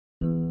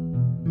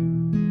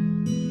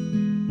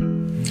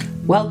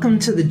Welcome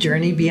to the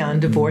Journey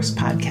Beyond Divorce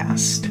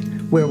podcast,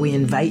 where we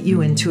invite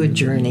you into a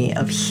journey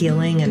of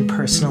healing and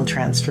personal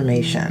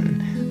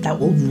transformation that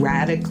will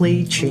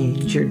radically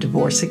change your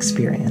divorce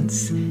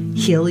experience,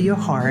 heal your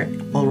heart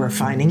while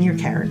refining your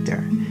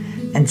character,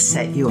 and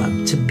set you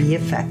up to be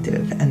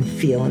effective and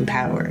feel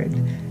empowered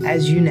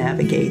as you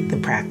navigate the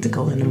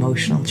practical and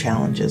emotional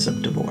challenges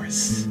of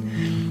divorce.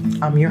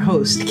 I'm your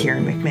host,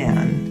 Karen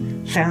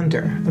McMahon,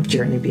 founder of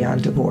Journey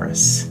Beyond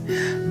Divorce.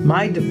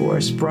 My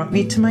divorce brought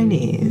me to my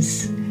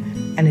knees,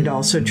 and it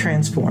also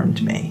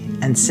transformed me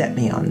and set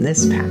me on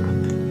this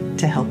path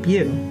to help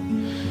you.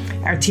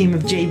 Our team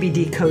of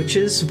JBD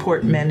coaches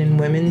support men and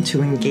women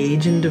to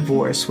engage in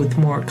divorce with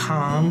more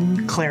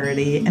calm,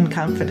 clarity, and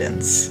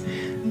confidence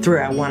through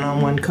our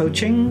one-on-one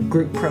coaching,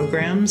 group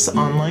programs,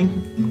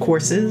 online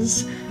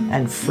courses,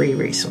 and free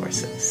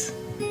resources.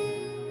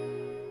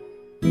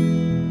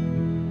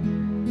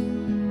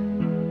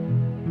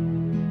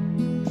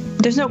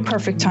 There's no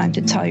perfect time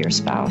to tell your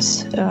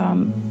spouse.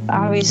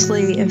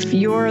 Obviously, if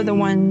you're the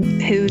one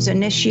who's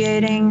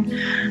initiating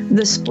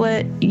the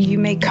split, you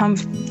may come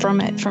from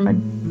it from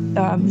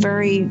a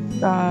very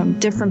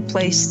different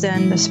place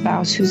than the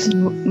spouse who's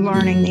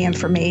learning the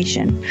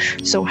information.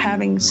 So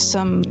having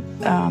some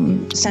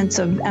sense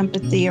of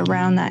empathy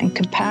around that and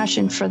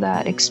compassion for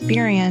that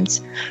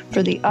experience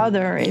for the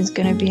other is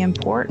going to be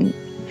important.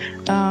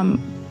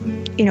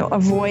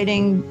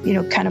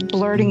 Avoiding, kind of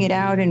blurting it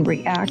out in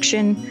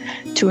reaction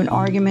to an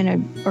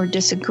argument or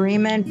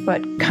disagreement,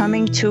 but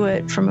coming to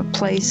it from a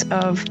place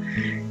of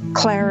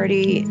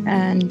clarity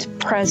and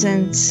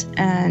presence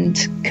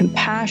and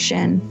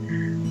compassion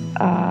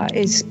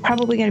is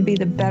probably going to be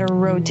the better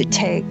road to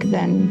take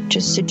than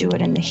just to do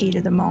it in the heat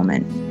of the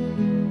moment.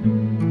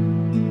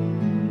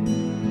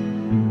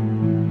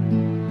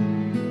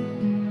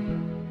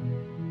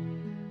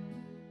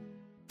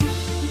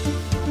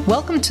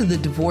 Welcome to the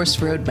Divorce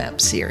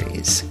Roadmap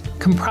series,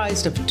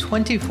 comprised of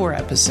 24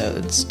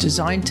 episodes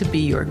designed to be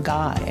your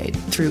guide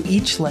through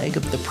each leg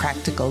of the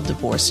practical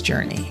divorce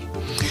journey.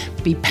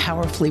 Be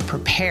powerfully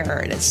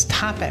prepared as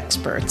top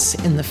experts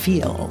in the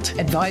field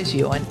advise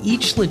you on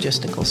each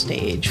logistical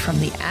stage, from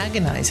the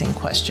agonizing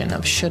question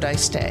of should I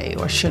stay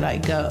or should I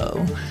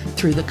go,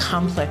 through the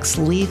complex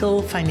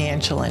legal,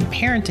 financial, and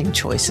parenting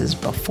choices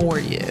before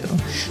you,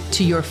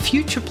 to your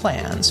future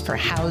plans for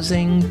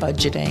housing,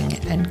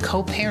 budgeting, and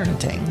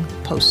co-parenting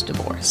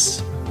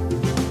post-divorce.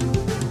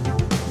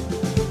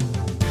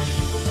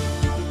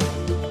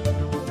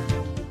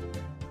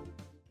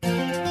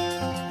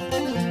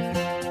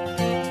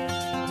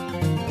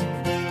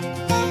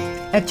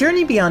 At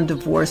Journey Beyond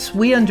Divorce,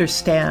 we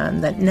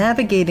understand that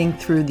navigating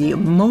through the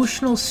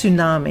emotional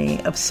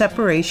tsunami of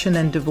separation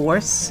and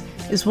divorce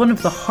is one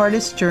of the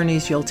hardest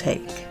journeys you'll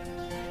take.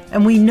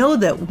 And we know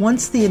that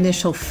once the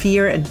initial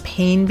fear and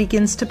pain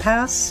begins to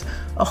pass,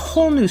 a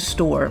whole new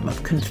storm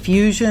of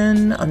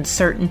confusion,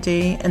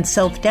 uncertainty, and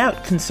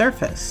self-doubt can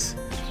surface.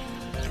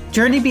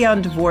 Journey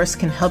Beyond Divorce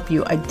can help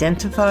you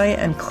identify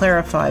and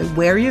clarify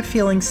where you're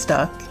feeling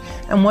stuck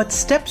and what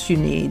steps you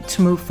need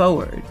to move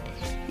forward,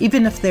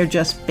 even if they're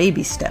just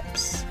baby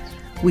steps.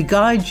 We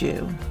guide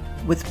you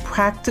with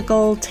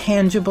practical,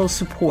 tangible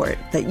support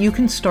that you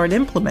can start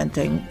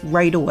implementing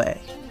right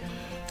away.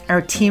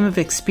 Our team of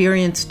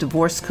experienced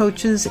divorce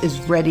coaches is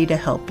ready to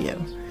help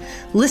you.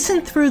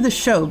 Listen through the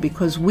show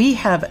because we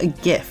have a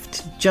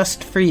gift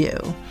just for you.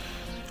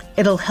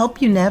 It'll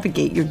help you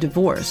navigate your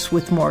divorce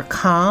with more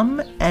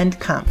calm and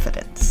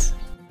confidence.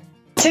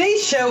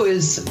 Today's show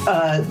is,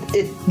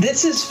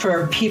 this is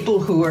for people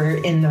who are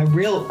in the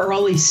real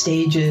early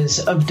stages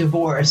of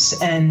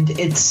divorce, and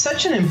it's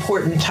such an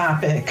important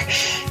topic.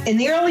 In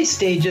the early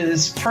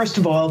stages, first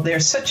of all,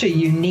 there's such a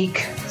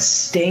unique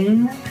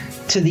sting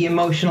to the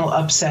emotional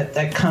upset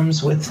that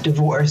comes with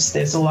divorce.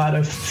 There's a lot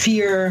of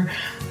fear,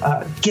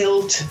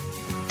 guilt,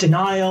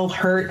 denial,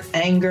 hurt,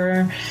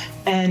 anger,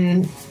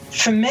 and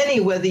for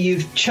many, whether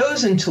you've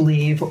chosen to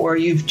leave or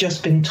you've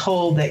just been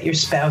told that your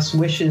spouse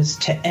wishes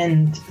to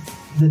end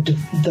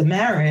the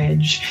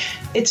marriage,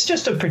 it's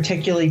just a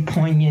particularly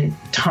poignant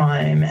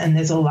time, and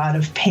there's a lot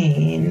of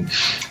pain.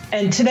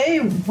 And today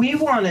we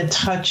want to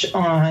touch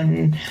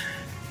on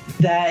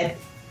that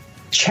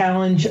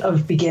challenge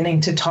of beginning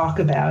to talk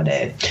about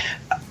it.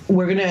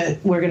 We're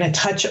gonna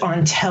touch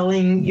on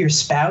telling your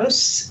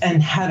spouse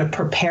and how to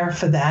prepare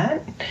for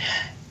that.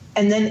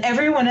 And then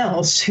everyone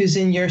else who's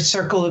in your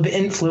circle of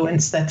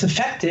influence that's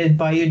affected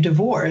by your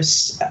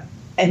divorce.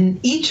 And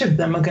each of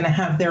them are going to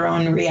have their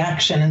own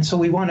reaction. And so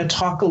we want to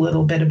talk a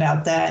little bit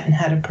about that and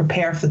how to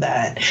prepare for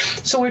that.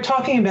 So we're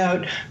talking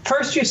about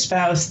first your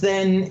spouse,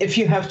 then if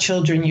you have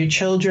children, your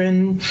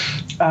children,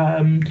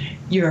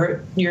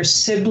 your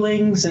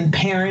siblings and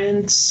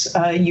parents,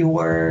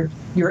 your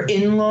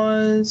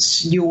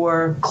in-laws,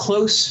 your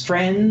close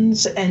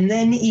friends, and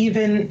then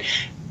even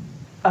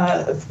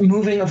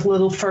moving a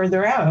little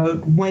further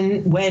out,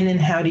 when and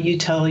how do you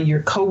tell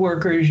your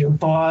coworkers, your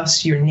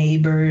boss, your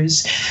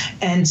neighbors?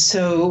 And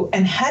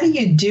how do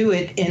you do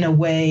it in a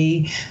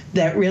way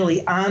that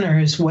really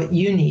honors what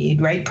you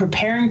need, right?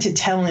 Preparing to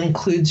tell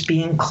includes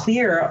being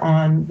clear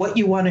on what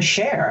you want to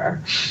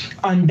share,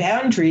 on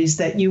boundaries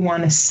that you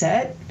want to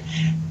set,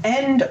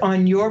 and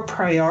on your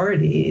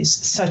priorities,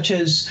 such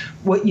as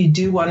what you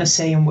do want to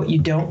say and what you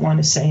don't want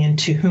to say and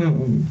to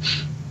whom.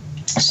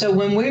 So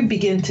when we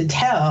begin to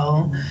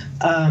tell,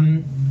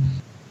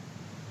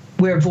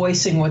 we're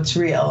voicing what's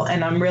real.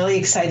 And I'm really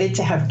excited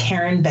to have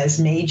Karen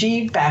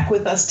Besmeji back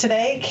with us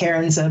today.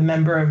 Karen's a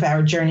member of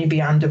our Journey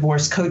Beyond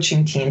Divorce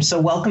coaching team. So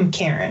welcome,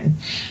 Karen.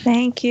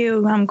 Thank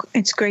you.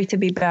 It's great to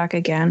be back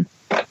again.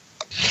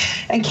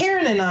 And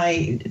Karen and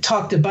I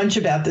talked a bunch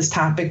about this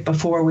topic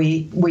before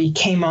we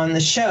came on the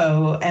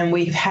show, and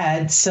we've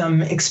had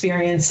some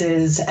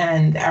experiences,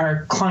 and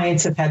our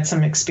clients have had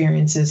some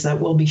experiences that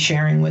we'll be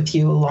sharing with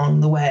you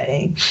along the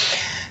way.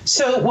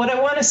 So what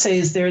I want to say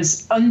is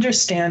there's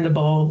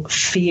understandable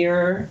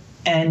fear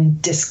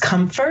and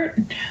discomfort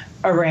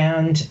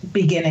around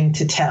beginning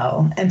to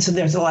tell. And so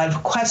there's a lot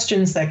of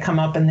questions that come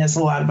up, and there's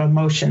a lot of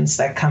emotions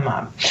that come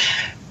up.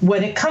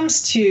 When it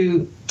comes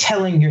to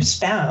telling your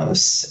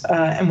spouse,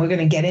 and we're going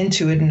to get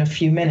into it in a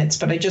few minutes,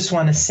 but I just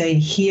want to say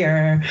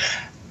here,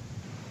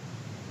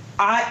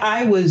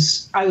 I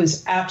was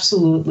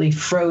absolutely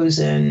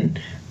frozen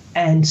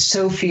and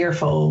so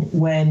fearful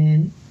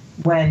when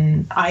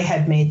I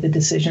had made the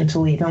decision to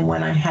leave, and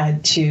when I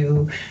had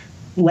to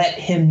let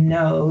him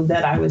know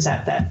that I was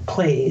at that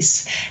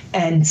place.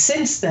 And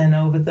since then,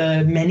 over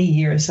the many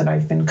years that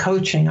I've been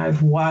coaching,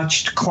 I've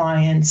watched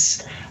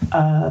clients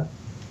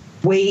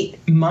wait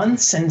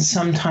months and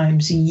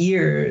sometimes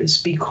years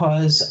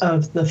because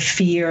of the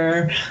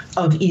fear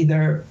of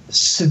either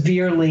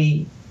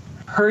severely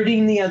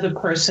hurting the other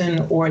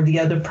person, or the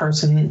other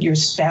person, your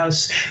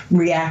spouse,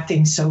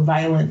 reacting so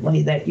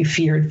violently that you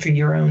feared for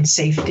your own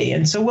safety.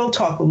 And so we'll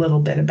talk a little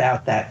bit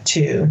about that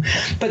too.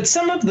 But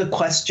some of the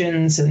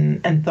questions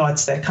and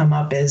thoughts that come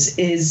up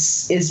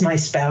is my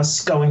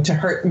spouse going to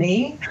hurt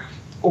me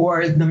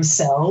or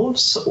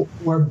themselves,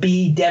 or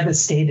be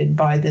devastated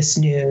by this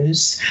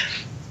news?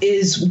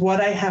 Is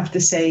what I have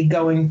to say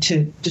going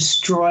to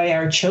destroy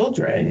our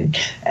children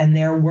and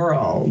their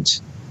world?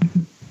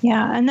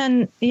 Yeah. And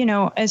then,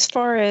 as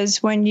far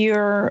as when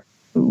you're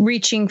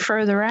reaching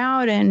further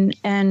out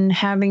and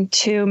having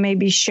to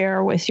maybe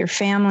share with your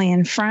family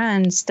and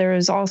friends, there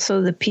is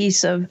also the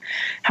piece of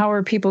how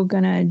are people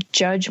going to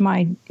judge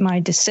my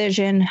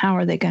decision? How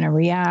are they going to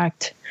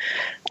react?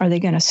 Are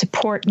they going to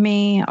support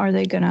me? Are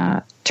they going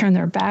to turn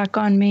their back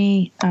on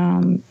me?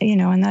 And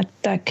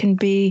that can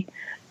be,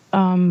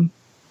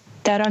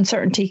 that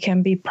uncertainty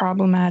can be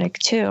problematic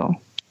too.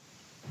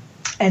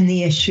 And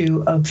the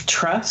issue of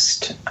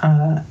trust,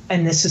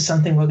 and this is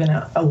something we're going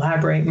to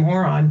elaborate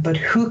more on, but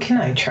who can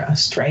I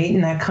trust, right?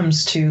 And that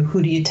comes to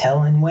who do you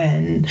tell and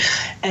when?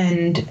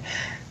 And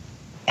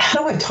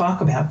how do I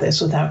talk about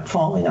this without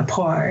falling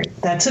apart?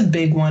 That's a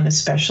big one,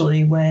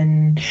 especially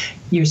when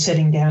you're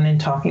sitting down and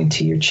talking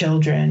to your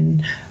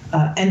children.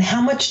 And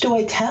how much do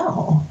I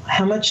tell?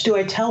 How much do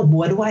I tell?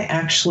 What do I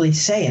actually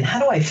say? And how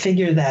do I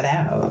figure that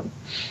out?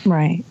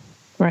 Right.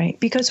 Right.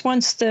 Because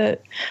once the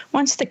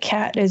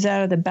cat is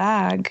out of the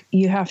bag,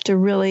 you have to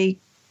really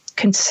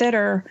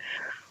consider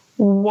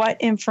what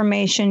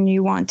information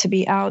you want to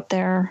be out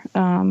there,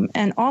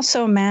 and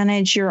also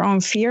manage your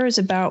own fears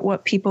about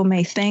what people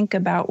may think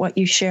about what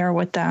you share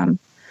with them.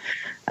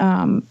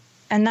 And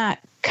that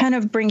kind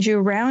of brings you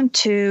around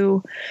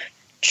to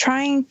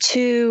trying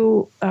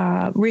to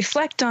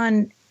reflect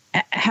on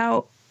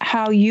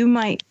how you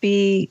might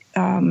be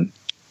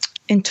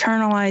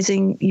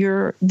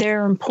internalizing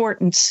their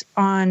importance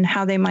on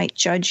how they might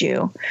judge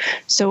you.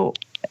 So,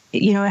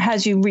 it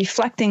has you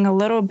reflecting a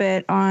little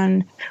bit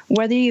on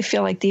whether you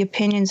feel like the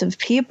opinions of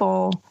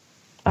people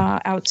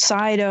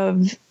outside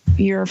of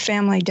your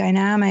family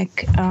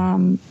dynamic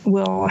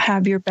will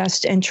have your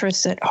best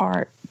interests at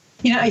heart.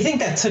 I think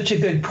that's such a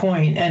good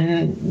point.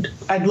 And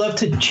I'd love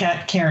to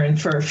chat, Karen,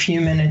 for a few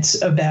minutes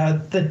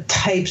about the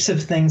types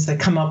of things that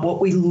come up,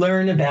 what we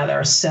learn about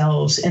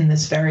ourselves in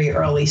this very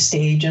early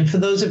stage. And for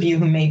those of you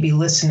who may be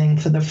listening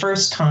for the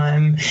first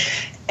time,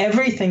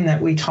 everything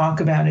that we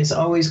talk about is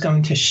always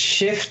going to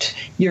shift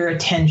your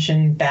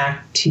attention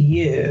back to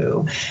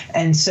you.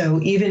 And so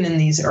even in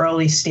these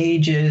early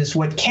stages,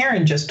 what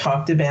Karen just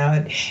talked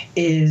about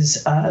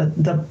is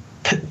the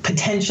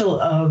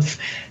potential of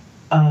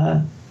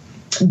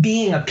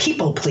being a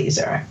people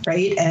pleaser,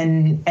 right?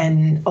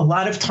 And a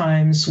lot of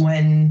times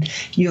when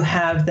you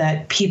have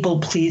that people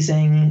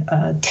pleasing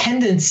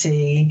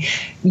tendency,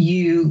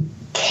 you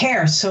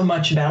care so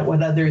much about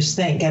what others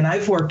think. And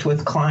I've worked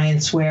with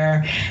clients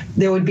where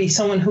there would be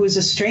someone who was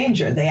a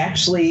stranger. They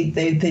actually,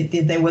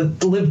 they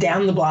would live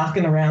down the block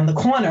and around the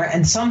corner,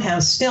 and somehow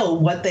still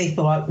what they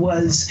thought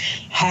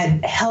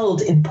had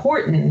held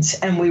importance.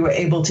 And we were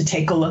able to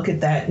take a look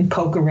at that and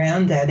poke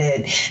around at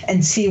it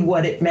and see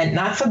what it meant,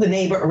 not for the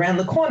neighbor around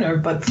the corner,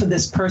 but for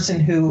this person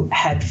who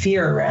had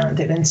fear around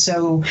it. And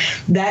so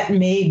that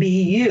may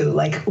be you.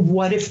 Like,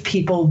 what if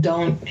people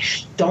don't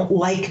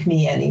like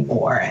me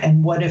anymore?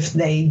 And what if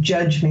they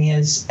judge me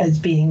as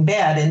being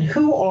bad? And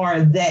who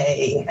are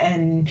they?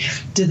 And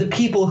do the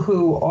people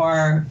who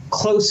are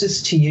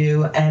closest to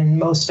you and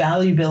most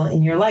valuable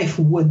in your life,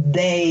 would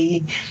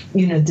they,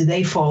 do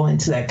they fall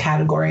into that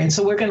category? And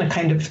so we're going to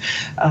kind of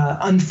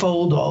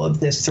unfold all of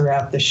this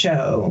throughout the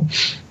show.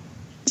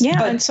 Yeah,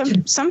 but,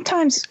 and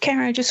sometimes,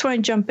 Karen, I just want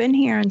to jump in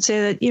here and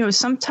say that,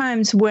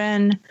 sometimes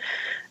when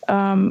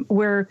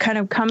we're kind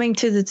of coming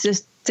to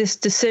this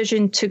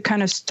decision to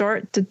kind of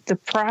start the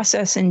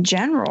process in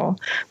general,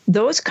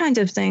 those kinds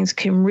of things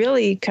can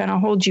really kind of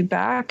hold you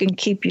back and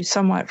keep you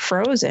somewhat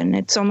frozen.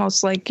 It's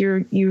almost like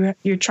you're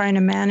trying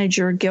to manage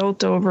your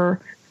guilt over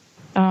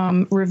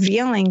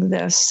revealing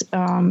this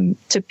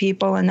to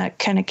people, and that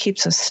kind of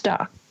keeps us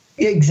stuck.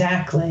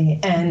 Exactly.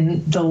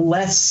 And the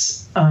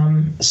less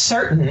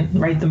certain,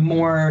 right, the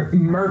more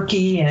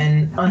murky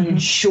and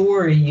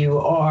unsure you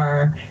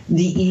are,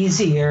 the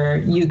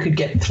easier you could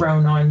get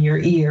thrown on your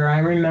ear. I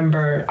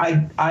remember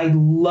I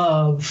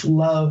loved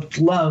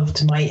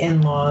my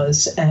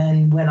in-laws.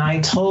 And when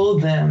I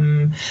told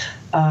them,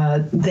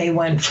 they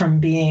went from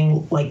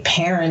being like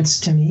parents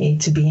to me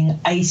to being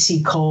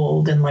icy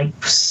cold and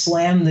like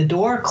slam the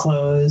door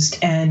closed.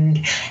 And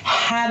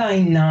had I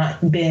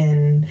not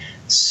been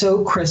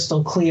so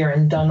crystal clear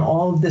and done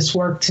all of this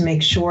work to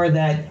make sure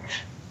that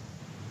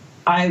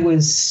I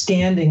was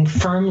standing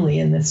firmly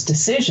in this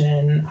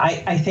decision,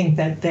 I think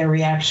that their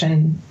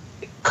reaction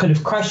could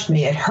have crushed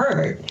me. It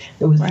hurt.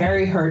 It was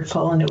very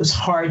hurtful, and it was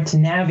hard to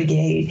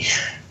navigate.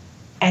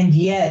 And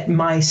yet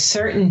my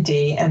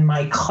certainty and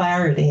my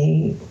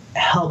clarity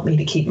helped me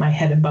to keep my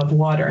head above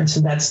water. And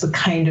so that's the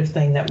kind of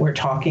thing that we're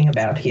talking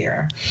about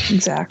here.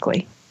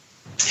 Exactly.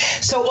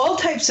 So all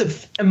types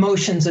of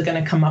emotions are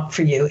going to come up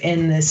for you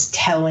in this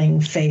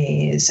telling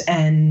phase.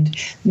 And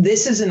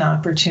this is an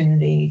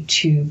opportunity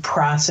to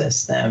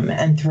process them.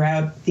 And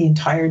throughout the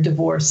entire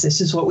divorce, this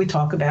is what we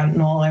talk about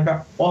in all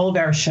of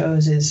our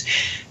shows, is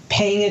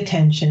paying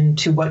attention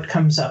to what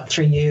comes up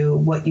for you,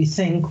 what you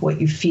think,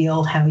 what you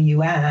feel, how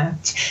you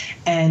act.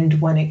 And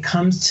when it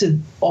comes to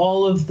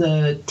all of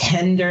the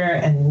tender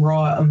and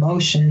raw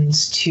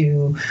emotions,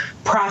 to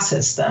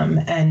process them.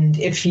 And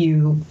if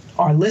you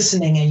are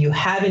listening and you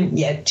haven't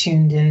yet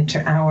tuned into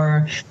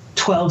our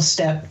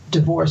 12-step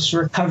divorce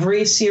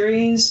recovery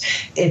series,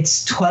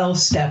 it's 12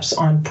 steps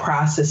on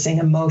processing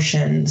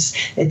emotions.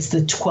 It's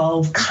the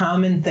 12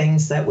 common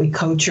things that we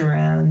coach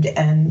around.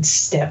 And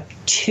step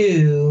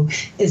 2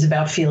 is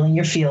about feeling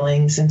your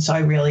feelings. And so I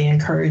really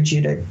encourage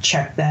you to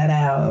check that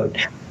out.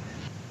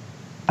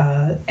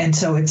 And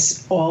so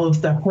it's all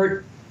of the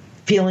hurt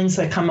feelings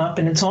that come up,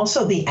 and it's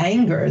also the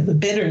anger, the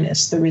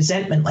bitterness, the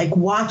resentment. Like,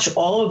 watch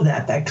all of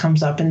that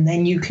comes up, and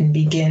then you can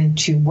begin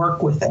to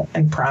work with it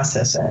and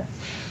process it.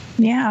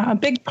 Yeah, a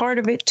big part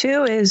of it,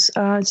 too, is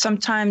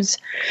sometimes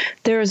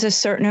there's a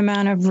certain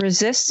amount of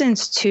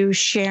resistance to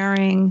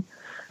sharing,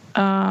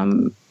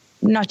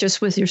 not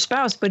just with your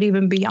spouse, but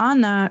even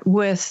beyond that,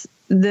 with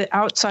the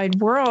outside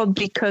world,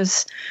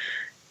 because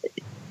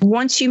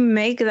once you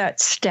make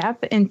that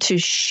step into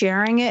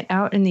sharing it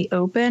out in the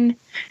open,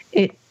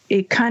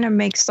 it kind of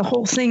makes the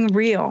whole thing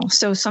real.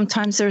 So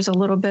sometimes there's a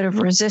little bit of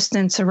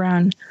resistance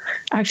around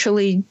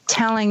actually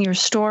telling your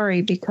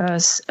story,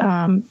 because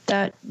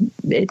that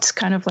it's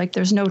kind of like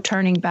there's no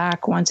turning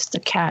back once the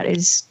cat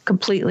is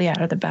completely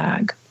out of the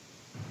bag.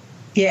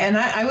 Yeah, and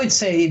I would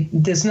say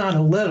there's not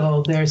a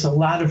little, there's a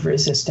lot of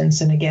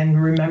resistance. And again,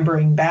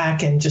 remembering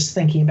back and just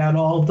thinking about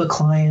all of the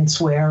clients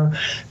where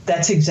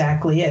that's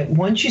exactly it.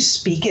 Once you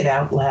speak it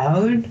out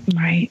loud,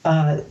 right,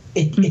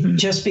 it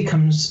just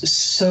becomes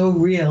so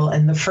real.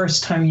 And the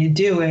first time you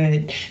do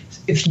it,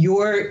 if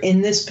you're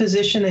in this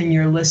position and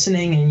you're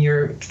listening and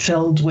you're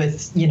filled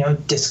with,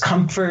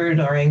 discomfort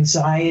or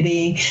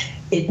anxiety,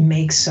 it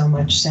makes so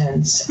much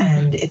sense,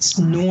 and it's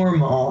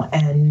normal.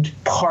 And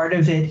part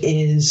of it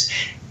is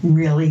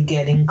really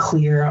getting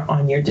clear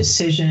on your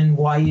decision,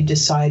 why you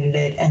decided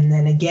it. And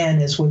then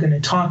again, as we're going to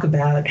talk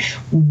about,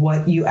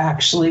 what you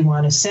actually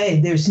want to say.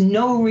 There's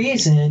no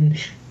reason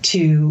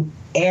to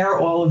air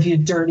all of your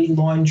dirty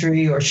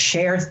laundry or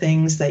share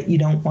things that you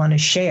don't want to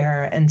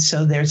share. And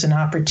so there's an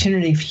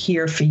opportunity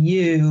here for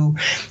you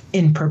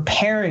in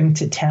preparing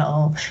to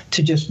tell,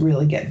 to just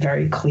really get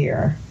very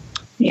clear.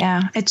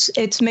 Yeah,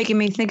 it's making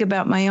me think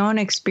about my own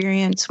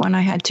experience when I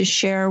had to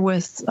share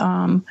with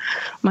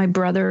my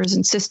brothers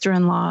and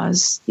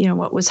sister-in-laws,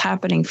 what was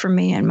happening for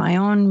me in my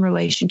own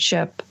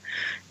relationship.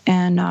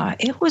 And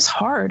it was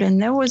hard.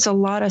 And there was a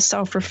lot of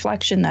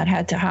self-reflection that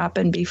had to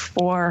happen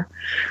before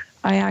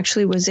I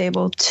actually was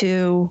able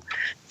to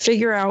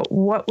figure out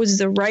what was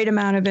the right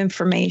amount of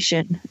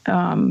information,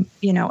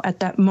 at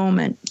that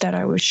moment that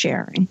I was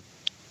sharing.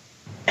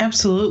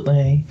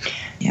 Absolutely.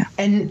 Yeah.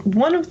 And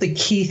one of the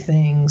key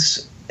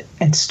things,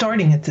 and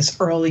starting at this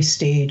early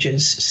stage,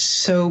 is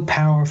so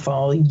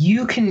powerful.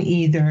 You can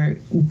either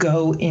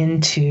go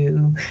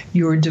into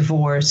your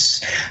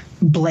divorce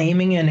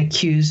blaming and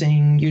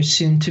accusing your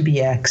soon-to-be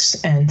ex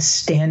and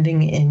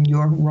standing in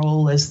your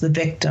role as the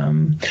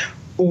victim,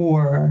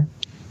 or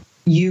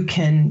you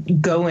can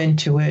go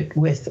into it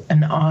with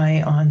an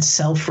eye on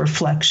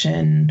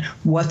self-reflection.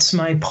 What's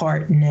my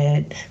part in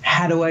it?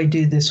 How do I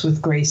do this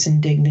with grace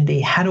and dignity?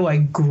 How do I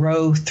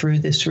grow through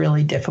this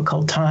really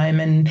difficult time?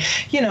 And,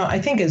 I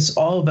think, as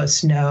all of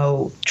us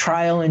know,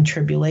 trial and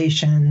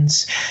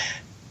tribulations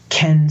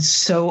can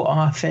so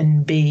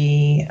often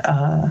be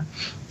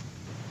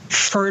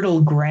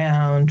fertile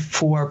ground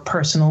for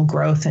personal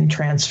growth and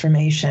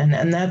transformation.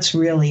 And that's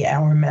really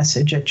our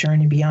message at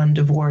Journey Beyond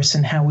Divorce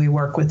and how we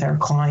work with our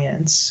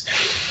clients.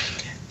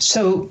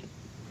 So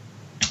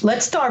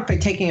let's start by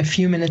taking a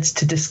few minutes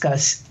to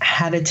discuss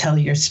how to tell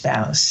your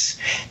spouse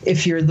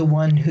if you're the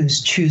one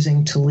who's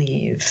choosing to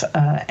leave.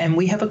 And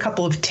we have a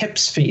couple of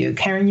tips for you.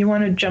 Karen, you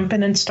want to jump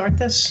in and start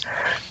this?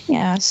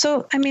 Yeah.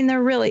 So,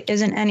 there really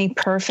isn't any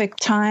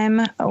perfect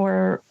time,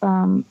 or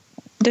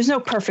there's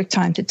no perfect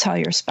time to tell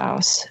your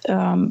spouse.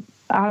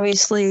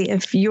 Obviously,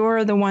 if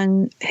you're the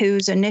one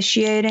who's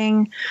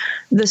initiating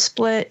the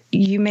split,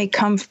 you may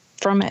come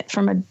from it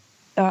from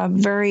a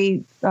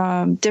very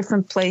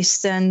different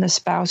place than the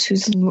spouse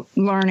who's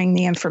learning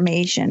the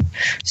information.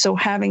 So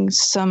having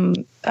some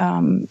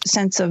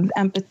sense of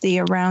empathy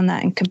around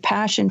that and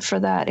compassion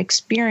for that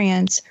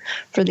experience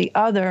for the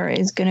other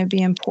is going to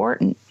be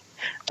important.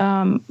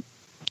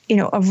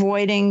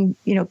 Avoiding,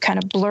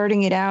 kind of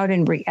blurting it out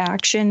in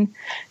reaction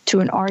to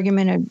an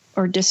argument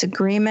or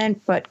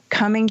disagreement, but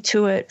coming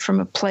to it from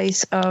a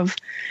place of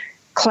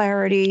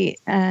clarity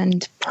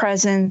and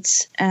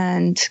presence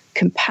and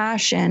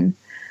compassion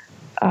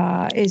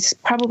is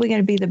probably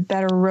going to be the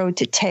better road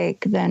to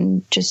take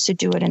than just to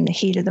do it in the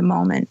heat of the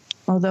moment.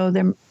 Although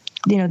there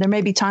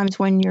may be times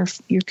when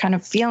you're kind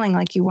of feeling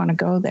like you want to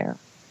go there.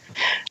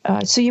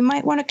 So you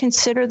might want to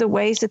consider the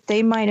ways that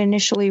they might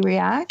initially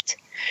react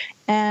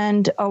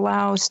and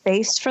allow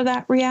space for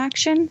that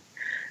reaction.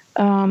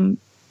 Frame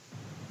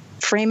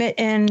it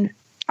in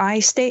I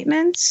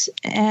statements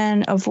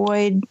and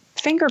avoid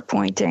finger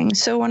pointing.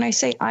 So when I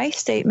say I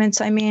statements,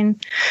 I mean,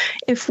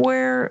 if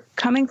we're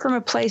coming from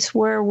a place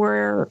where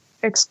we're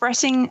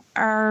expressing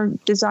our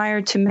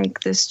desire to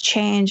make this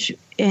change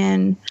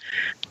in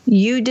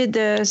you did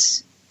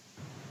this,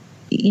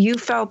 you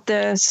felt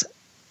this,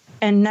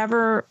 and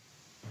never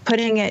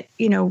putting it,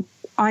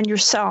 on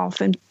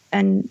yourself and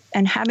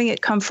having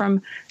it come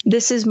from,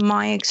 this is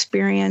my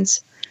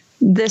experience,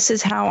 this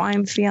is how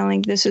I'm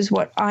feeling, this is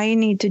what I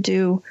need to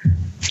do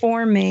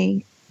for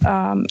me,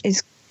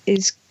 is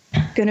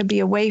going to be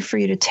a way for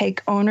you to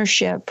take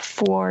ownership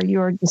for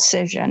your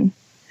decision.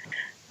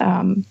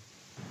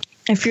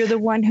 If you're the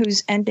one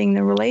who's ending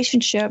the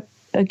relationship,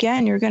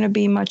 again, you're going to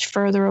be much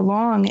further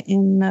along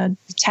in the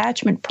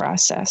detachment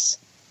process.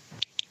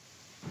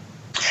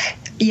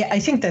 Yeah, I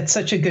think that's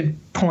such a good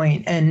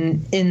point.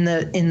 And in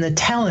the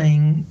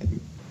telling,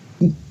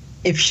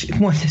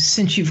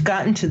 since you've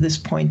gotten to this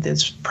point,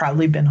 there's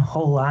probably been a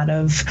whole lot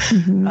of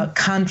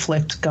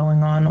conflict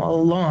going on all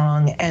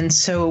along. And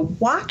so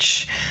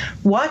watch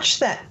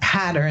that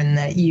pattern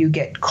that you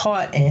get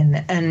caught in.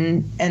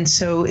 And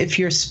so if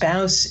your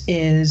spouse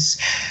is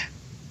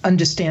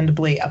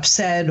understandably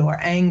upset or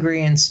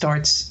angry and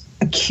starts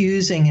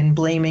accusing and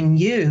blaming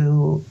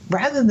you,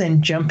 rather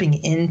than jumping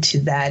into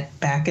that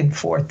back and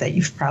forth that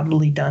you've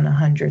probably done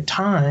 100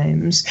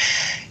 times,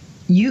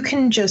 you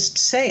can just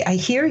say, I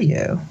hear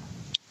you.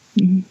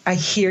 Mm-hmm. I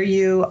hear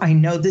you. I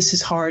know this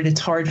is hard.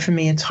 It's hard for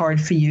me. It's hard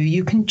for you.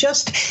 You can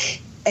just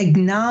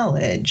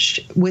acknowledge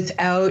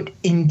without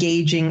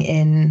engaging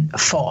in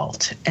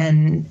fault,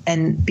 and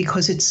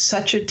because it's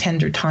such a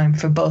tender time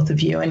for both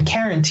of you. And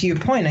Karen, to your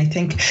point, I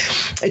think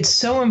it's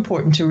so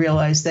important to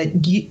realize that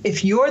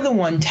if you're the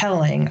one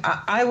telling,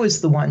 I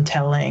was the one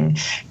telling,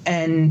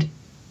 and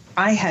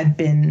I had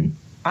been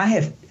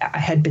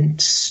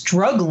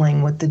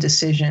struggling with the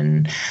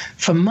decision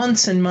for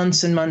months and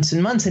months and months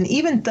and months. And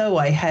even though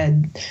I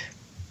had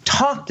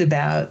talked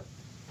about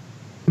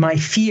my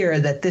fear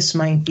that this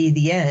might be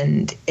the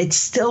end, it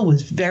still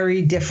was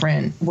very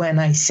different when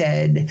I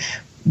said,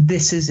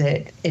 this is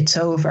it, it's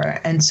over.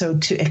 And so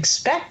to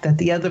expect that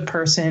the other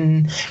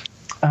person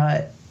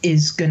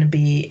is going to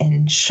be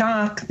in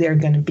shock, they're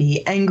going to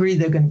be angry,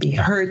 they're going to be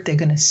hurt, they're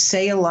going to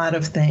say a lot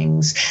of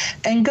things,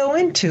 and go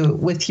into it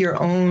with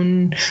your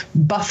own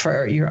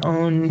buffer, your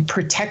own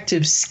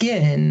protective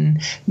skin,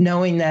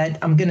 knowing that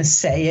I'm going to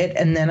say it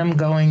and then I'm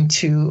going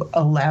to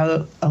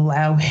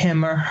allow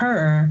him or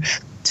her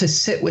to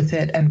sit with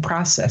it and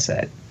process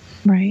it.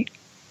 Right.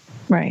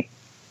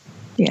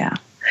 Yeah.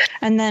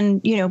 And then,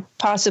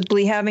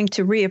 possibly having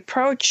to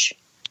reapproach,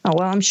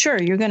 I'm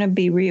sure you're going to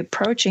be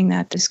reapproaching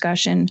that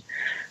discussion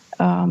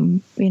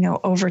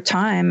over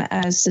time,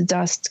 as the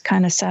dust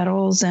kind of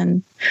settles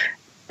and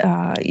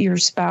your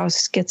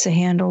spouse gets a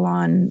handle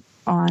on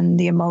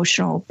the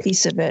emotional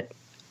piece of it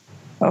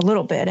a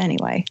little bit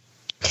anyway.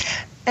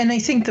 And I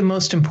think the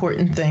most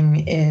important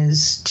thing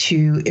is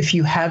if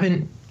you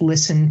haven't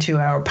listened to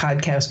our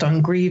podcast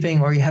on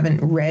grieving, or you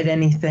haven't read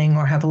anything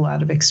or have a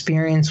lot of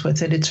experience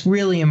with it, it's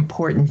really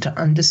important to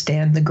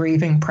understand the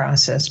grieving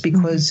process,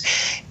 because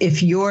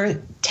if you're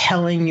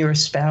telling your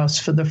spouse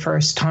for the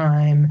first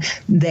time,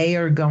 they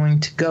are going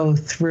to go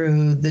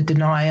through the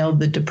denial,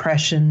 the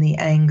depression, the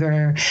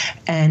anger,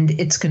 and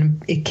it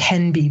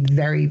can be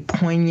very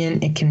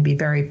poignant. It can be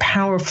very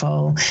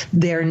powerful.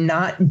 They're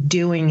not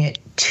doing it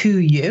to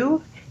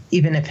you,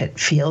 even if it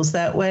feels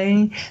that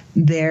way.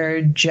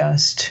 They're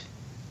just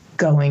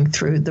going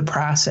through the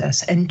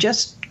process, and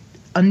just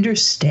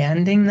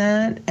understanding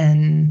that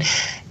and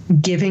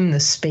giving the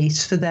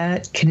space for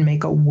that can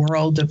make a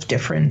world of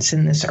difference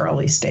in this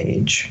early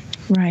stage.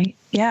 Right.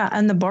 Yeah.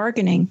 And the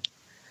bargaining,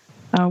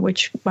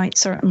 which might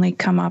certainly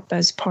come up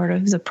as part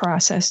of the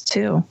process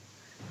too.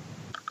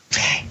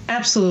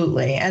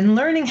 Absolutely. And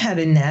learning how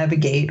to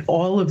navigate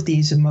all of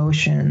these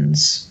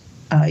emotions,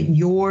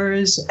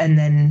 yours, and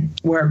then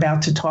we're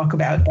about to talk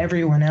about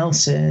everyone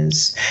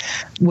else's,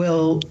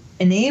 will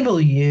enable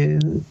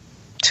you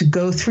to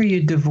go through your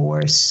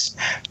divorce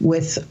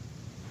with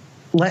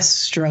less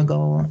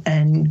struggle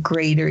and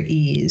greater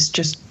ease.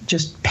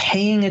 Just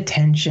paying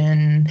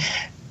attention,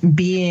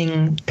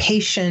 being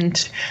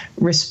patient,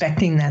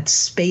 respecting that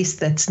space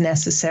that's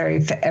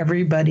necessary for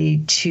everybody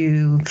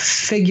to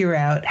figure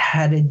out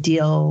how to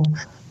deal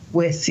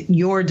with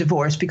your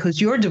divorce,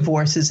 because your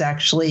divorce is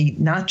actually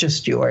not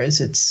just yours.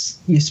 It's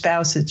your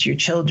spouse, it's your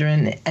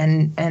children,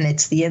 and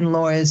it's the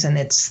in-laws, and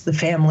it's the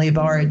family of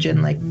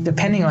origin, like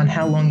depending on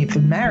how long you've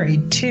been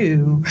married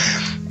too,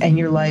 and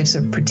your lives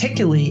are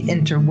particularly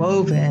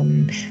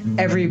interwoven,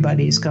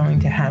 everybody's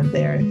going to have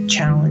their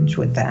challenge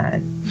with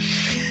that.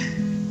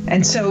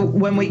 And so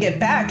when we get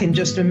back in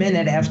just a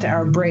minute after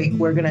our break,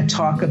 we're going to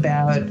talk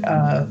about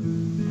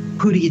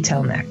who do you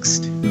tell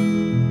next?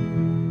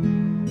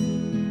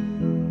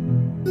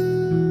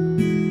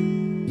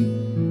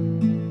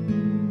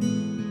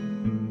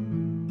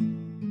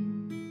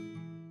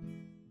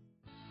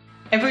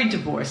 Every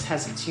divorce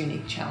has its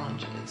unique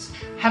challenges.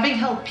 Having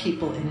helped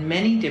people in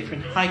many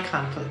different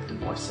high-conflict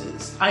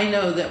divorces, I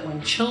know that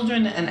when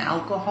children and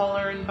alcohol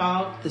are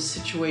involved, the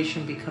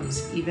situation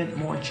becomes even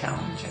more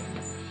challenging.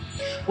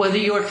 Whether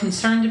you're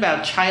concerned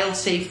about child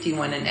safety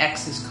when an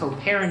ex is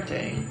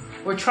co-parenting,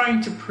 or trying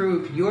to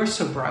prove your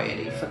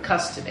sobriety for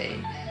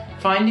custody,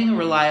 finding a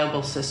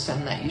reliable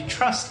system that you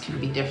trust can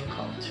be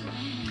difficult.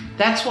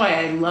 That's why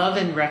I love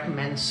and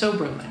recommend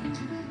SoberLink.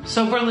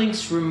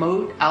 SoberLink's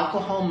remote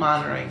alcohol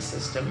monitoring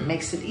system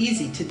makes it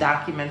easy to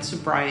document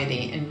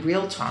sobriety in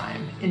real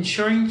time,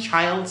 ensuring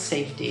child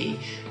safety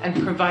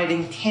and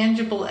providing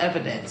tangible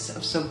evidence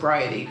of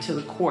sobriety to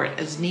the court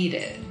as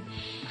needed.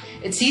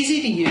 It's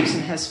easy to use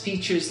and has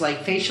features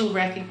like facial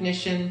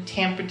recognition,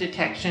 tamper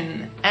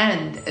detection,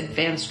 and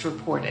advanced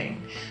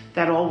reporting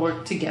that all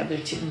work together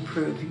to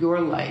improve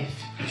your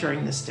life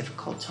during this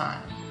difficult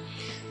time.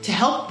 To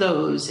help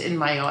those in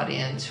my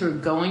audience who are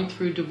going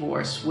through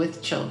divorce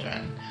with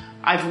children,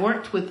 I've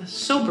worked with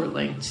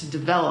SoberLink to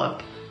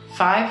develop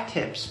 5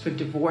 tips for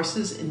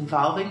divorces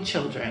involving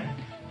children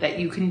that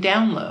you can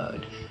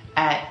download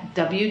at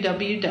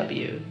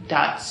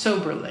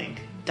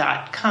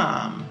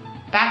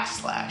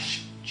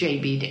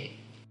www.soberlink.com/JBD.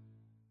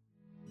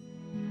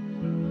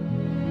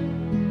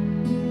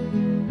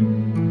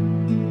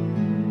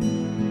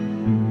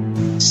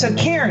 So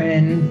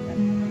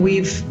Karen,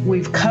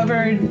 we've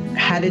covered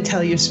how to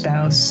tell your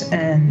spouse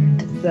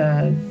and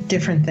the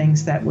different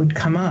things that would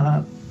come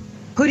up.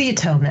 Who do you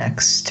tell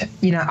next?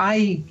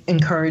 I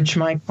encourage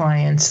my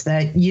clients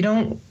that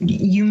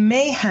you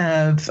may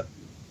have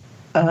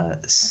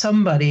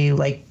somebody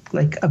like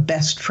a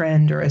best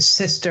friend or a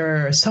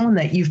sister or someone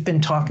that you've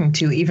been talking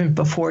to even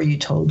before you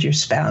told your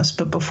spouse.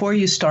 But before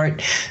you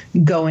start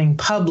going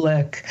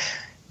public,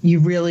 you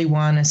really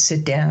want to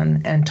sit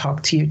down and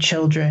talk to your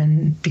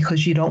children,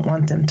 because you don't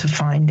want them to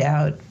find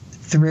out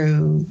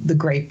through the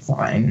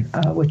grapevine,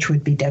 which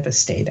would be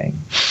devastating.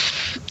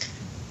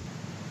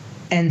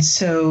 And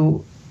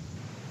so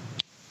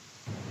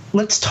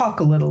let's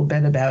talk a little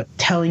bit about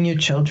telling your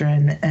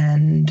children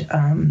and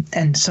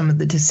some of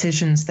the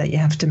decisions that you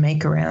have to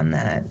make around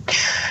that.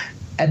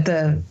 At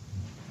the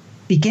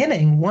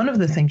beginning, one of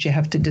the things you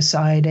have to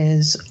decide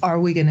is, are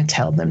we going to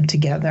tell them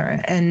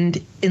together?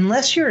 And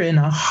unless you're in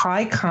a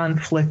high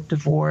conflict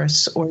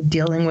divorce or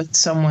dealing with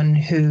someone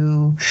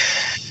who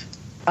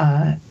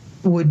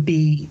would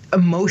be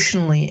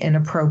emotionally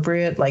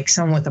inappropriate, like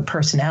someone with a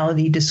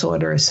personality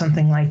disorder or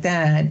something like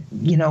that,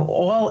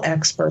 all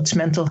experts,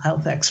 mental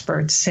health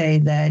experts, say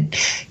that,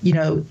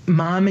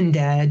 mom and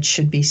dad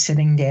should be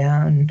sitting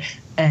down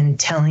and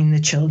telling the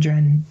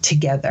children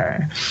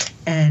together.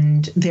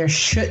 And there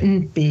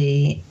shouldn't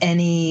be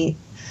any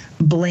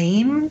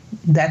blame,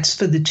 that's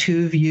for the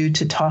two of you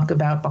to talk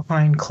about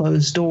behind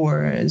closed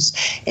doors,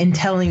 and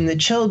telling the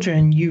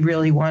children you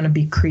really want to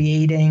be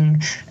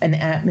creating an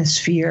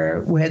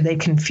atmosphere where they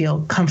can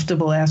feel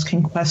comfortable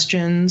asking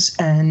questions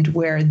and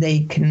where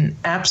they can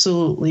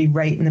absolutely,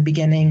 right in the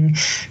beginning,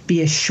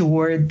 be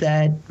assured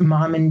that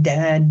mom and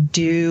dad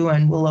do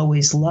and will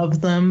always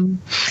love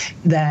them,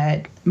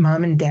 that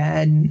mom and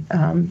dad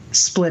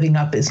splitting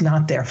up is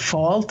not their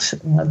fault.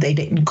 They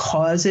didn't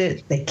cause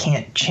it. They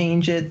can't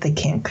change it. They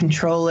can't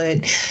control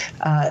it.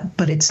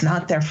 But it's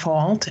not their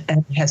fault,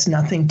 and it has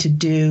nothing to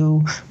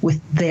do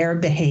with their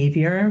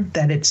behavior,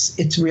 that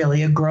it's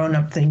really a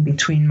grown-up thing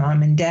between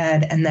mom and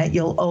dad, and that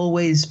you'll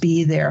always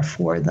be there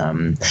for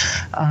them,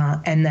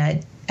 and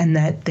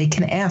that they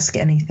can ask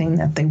anything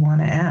that they want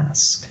to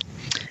ask.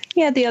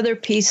 Yeah, the other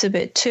piece of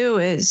it, too,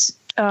 is,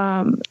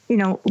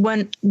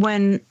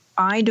 when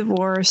I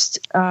divorced,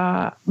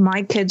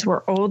 my kids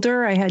were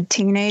older. I had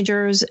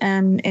teenagers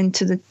and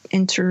into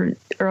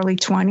early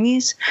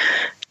 20s.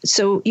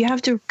 So you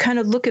have to kind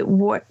of look at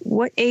what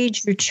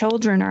age your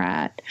children are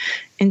at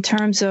in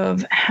terms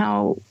of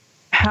how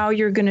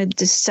you're going to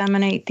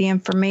disseminate the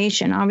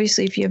information.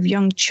 Obviously, if you have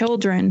young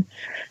children,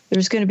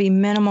 there's going to be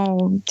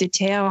minimal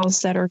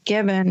details that are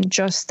given,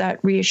 just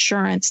that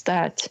reassurance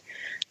that,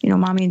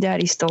 mommy and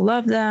daddy still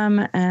love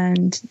them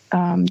and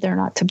they're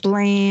not to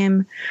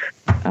blame.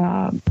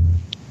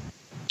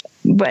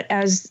 But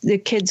as the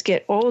kids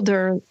get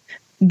older,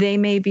 they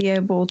may be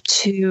able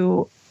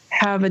to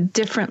have a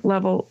different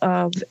level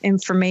of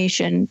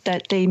information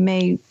that they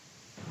may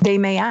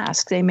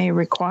ask, they may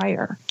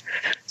require.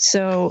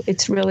 So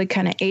it's really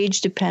kind of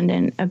age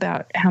dependent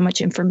about how much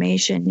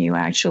information you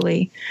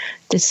actually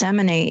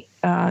disseminate.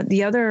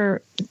 The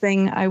other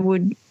thing I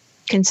would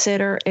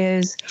consider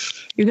is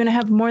you're going to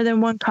have more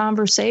than one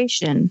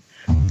conversation.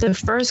 The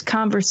first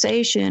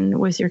conversation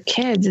with your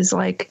kids is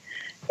like,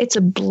 it's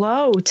a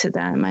blow to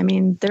them. I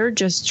mean, they're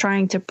just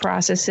trying to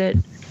process it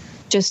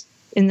just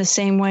in the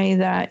same way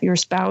that your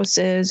spouse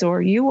is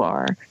or you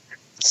are.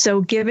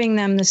 So giving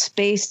them the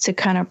space to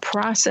kind of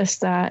process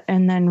that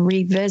and then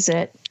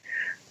revisit.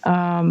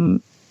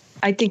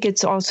 I think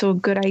it's also a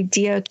good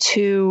idea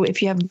to,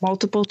 if you have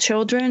multiple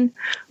children,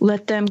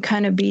 let them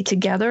kind of be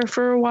together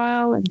for a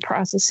while and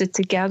process it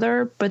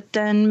together, but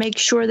then make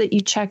sure that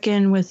you check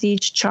in with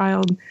each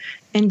child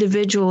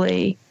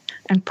individually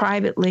and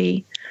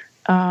privately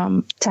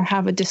to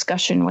have a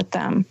discussion with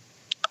them.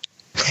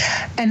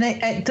 And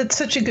that's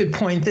such a good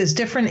point. There's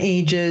different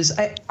ages.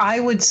 I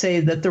would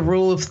say that the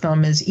rule of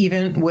thumb is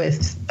even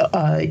with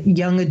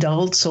young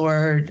adults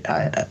or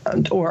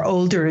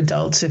older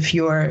adults, if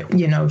you're,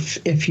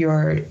 if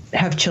you're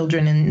have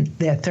children in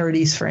their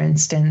 30s, for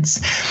instance,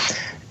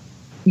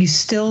 you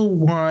still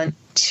want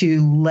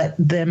to let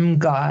them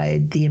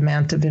guide the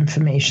amount of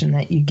information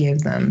that you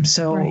give them.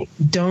 So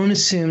Don't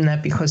assume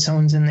that because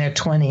someone's in their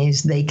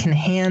 20s, they can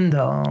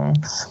handle,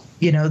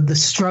 the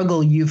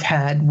struggle you've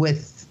had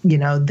with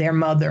their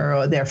mother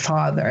or their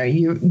father.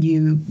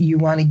 You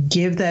want to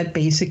give that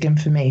basic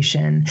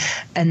information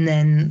and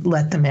then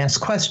let them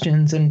ask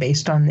questions. And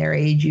based on their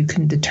age, you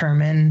can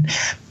determine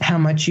how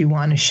much you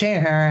want to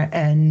share.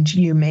 And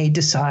you may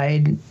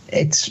decide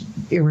it's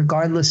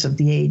irregardless of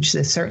the age.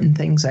 There's certain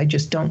things I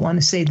just don't want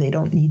to say. They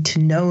don't need to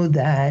know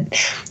that.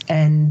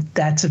 And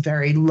that's a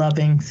very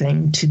loving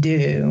thing to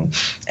do.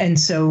 And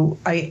so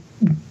I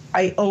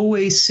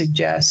always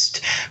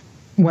suggest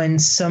when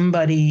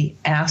somebody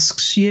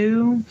asks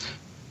you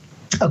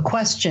a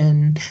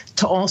question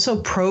to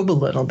also probe a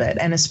little bit,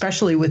 and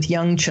especially with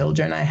young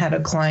children. I had a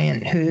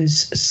client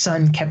whose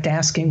son kept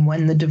asking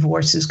when the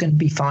divorce is going to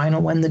be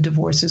final,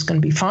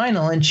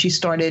 and she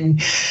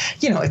started,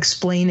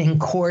 explaining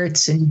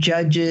courts and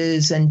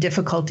judges and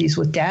difficulties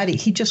with daddy.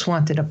 He just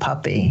wanted a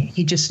puppy.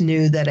 He just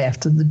knew that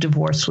after the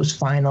divorce was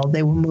final,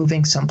 they were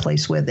moving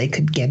someplace where they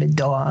could get a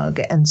dog.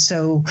 And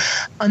so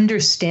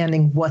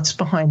understanding what's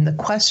behind the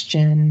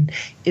question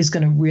is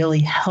going to really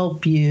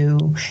help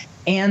you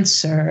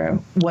answer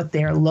what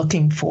they're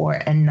looking for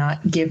and not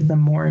give them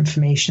more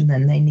information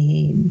than they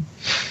need.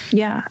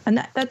 Yeah,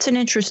 and that's an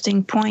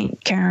interesting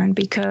point, Karen,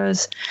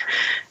 because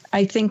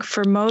I think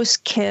for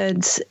most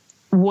kids,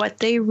 what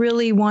they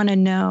really want to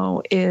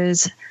know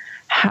is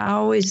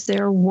how is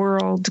their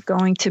world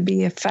going to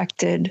be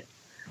affected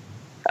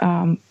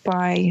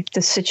by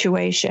the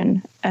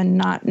situation, and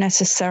not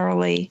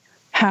necessarily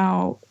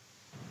how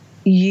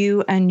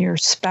you and your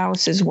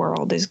spouse's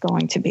world is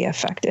going to be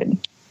affected.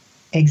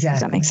 Exactly.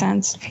 Does that make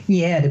sense?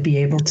 Yeah, to be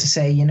able to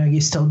say,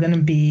 you're still going to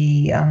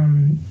be,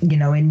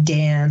 in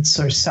dance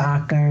or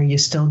soccer. You're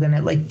still going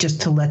to,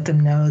 just to let them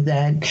know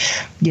that,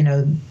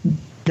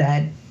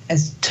 that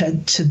as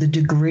to the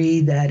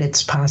degree that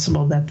it's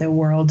possible that their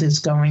world is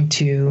going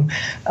to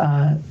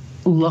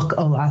look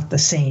a lot the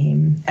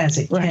same as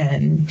it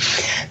can.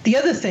 The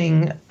other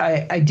thing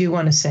I do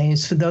want to say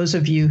is for those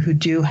of you who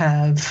do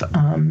have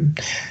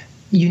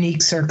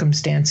unique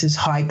circumstances,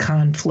 high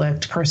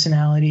conflict,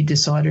 personality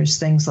disorders,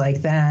 things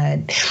like that,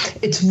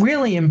 it's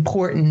really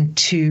important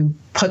to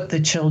put the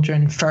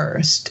children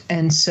first.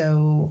 And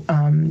so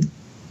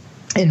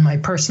in my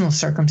personal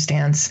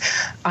circumstance,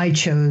 I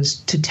chose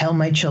to tell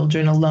my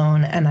children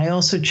alone, and I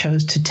also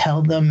chose to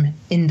tell them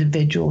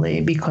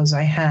individually because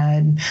I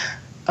had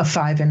a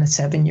 5 and a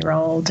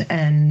 7-year-old,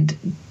 and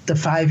the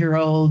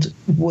 5-year-old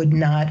would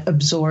not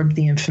absorb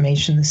the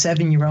information the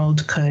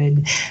 7-year-old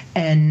could,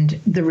 and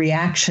the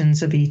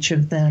reactions of each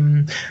of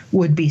them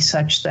would be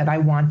such that I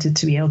wanted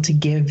to be able to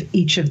give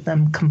each of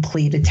them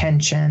complete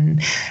attention.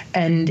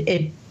 And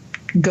it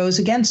goes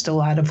against a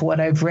lot of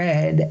what I've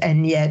read,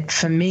 and yet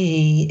for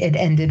me it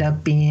ended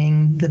up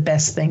being the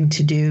best thing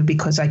to do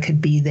because I could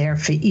be there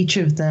for each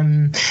of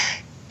them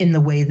in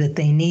the way that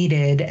they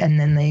needed, and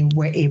then they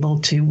were able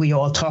to, we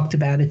all talked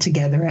about it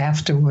together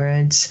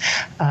afterwards.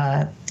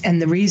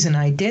 And the reason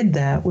I did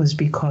that was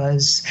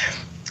because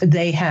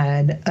they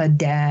had a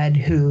dad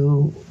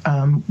who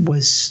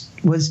was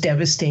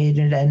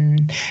devastated,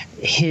 and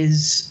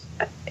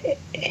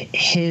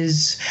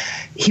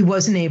he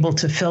wasn't able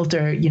to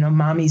filter,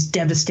 mommy's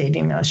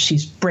devastating us,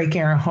 she's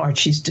breaking our heart,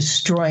 she's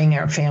destroying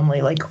our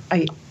family,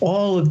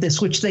 all of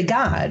this, which they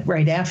got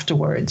right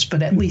afterwards,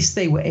 but at least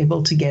they were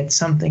able to get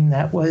something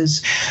that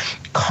was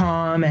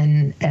calm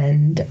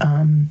and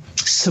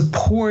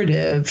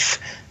supportive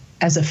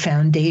as a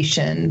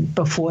foundation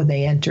before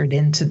they entered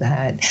into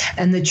that.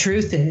 And the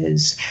truth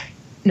is,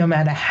 no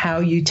matter how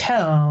you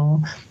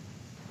tell,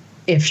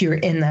 if you're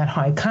in that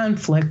high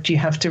conflict, you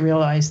have to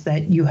realize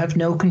that you have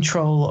no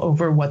control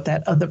over what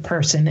that other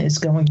person is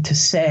going to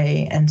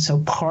say. And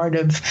so part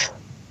of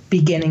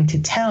beginning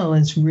to tell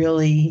is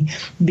really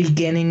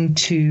beginning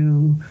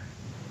to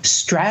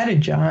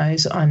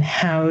strategize on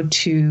how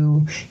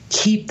to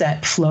keep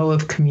that flow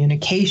of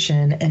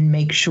communication and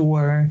make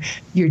sure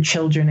your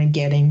children are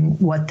getting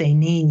what they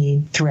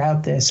need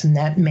throughout this. And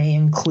that may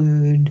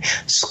include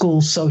school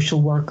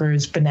social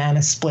workers,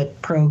 banana split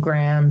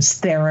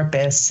programs,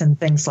 therapists, and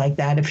things like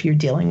that if you're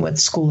dealing with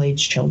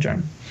school-age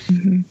children.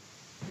 Mm-hmm.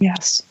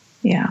 Yes.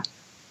 Yeah.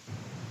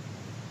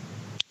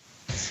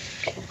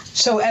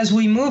 So as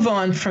we move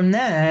on from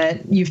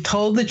that, you've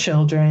told the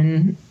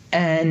children,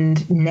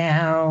 and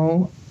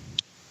now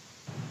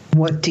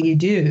what do you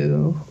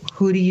do?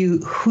 How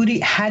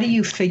do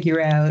you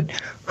figure out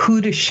who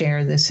to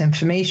share this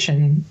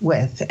information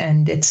with?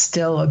 And it's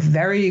still a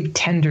very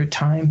tender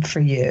time for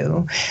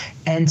you.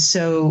 And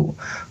so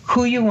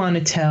who you want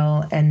to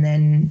tell, and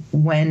then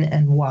when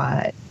and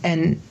why.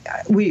 And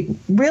we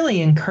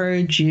really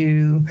encourage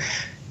you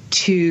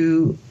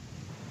to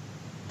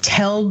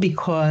tell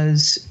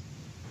because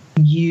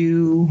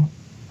you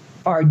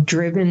are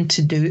driven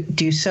to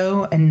do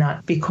so, and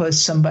not because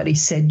somebody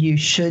said you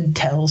should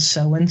tell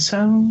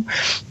so-and-so,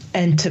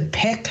 and to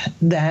pick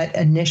that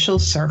initial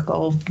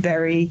circle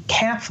very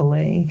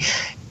carefully.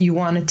 You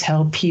want to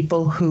tell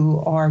people who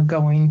are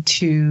going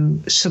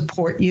to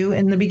support you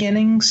in the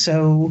beginning.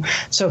 So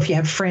if you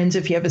have friends,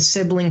 if you have a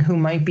sibling who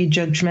might be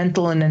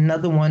judgmental and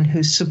another one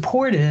who's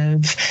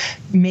supportive,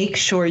 make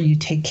sure you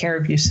take care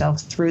of yourself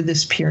through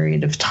this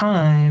period of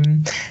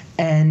time,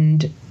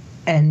 and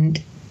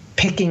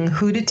picking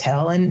who to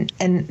tell, and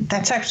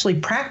that's actually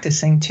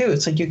practicing too.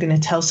 It's like you're going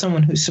to tell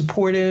someone who's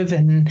supportive,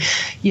 and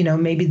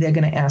maybe they're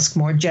going to ask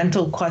more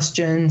gentle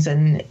questions,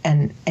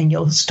 and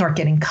you'll start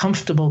getting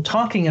comfortable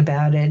talking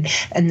about it.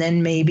 And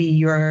then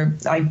maybe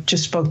I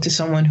just spoke to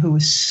someone who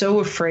was so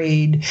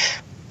afraid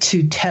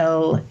to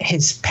tell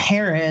his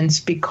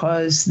parents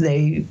because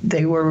they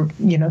were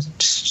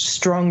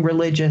strong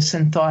religious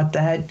and thought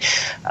that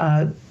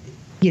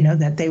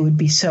that they would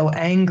be so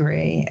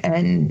angry,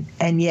 and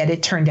yet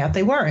it turned out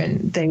they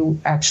weren't. They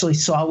actually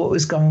saw what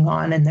was going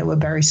on, and they were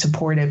very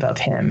supportive of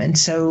him. And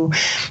so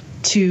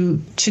to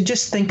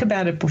just think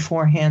about it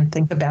beforehand,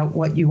 think about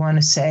what you want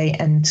to say,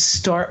 and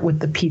start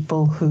with the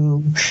people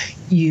who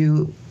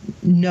you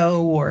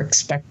know or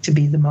expect to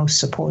be the most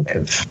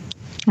supportive.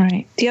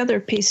 Right. The other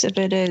piece of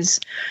it is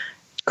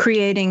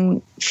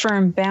creating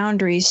firm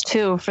boundaries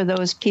too for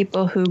those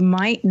people who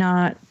might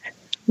not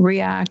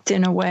react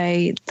in a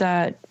way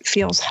that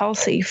feels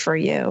healthy for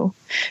you.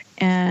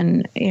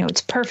 And,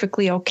 it's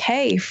perfectly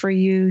okay for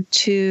you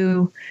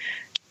to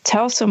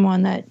tell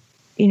someone that,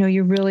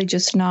 you're really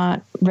just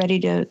not ready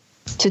to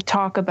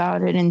talk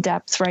about it in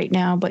depth right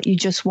now, but you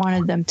just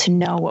wanted them to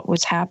know what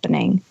was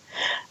happening.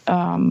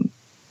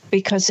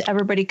 Because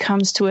everybody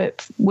comes to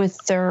it with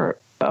their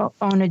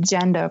own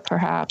agenda,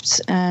 perhaps,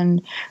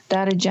 and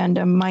that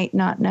agenda might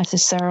not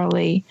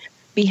necessarily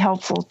be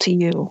helpful to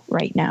you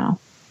right now.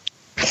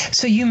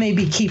 So you may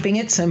be keeping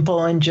it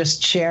simple and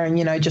just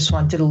sharing, I just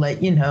wanted to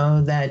let you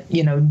know that,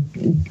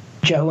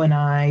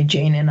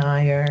 Jane and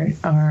I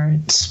are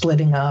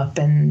splitting up,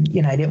 and,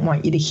 I didn't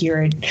want you to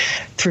hear it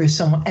through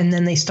someone. And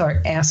then they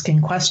start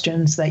asking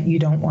questions that you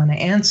don't want to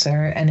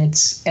answer. And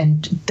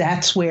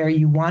that's where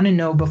you want to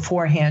know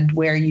beforehand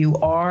where you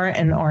are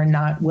and are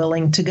not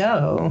willing to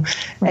go.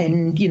 Right.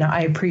 And,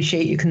 I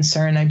appreciate your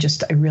concern. I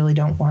really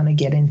don't want to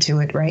get into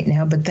it right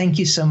now, but thank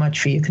you so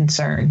much for your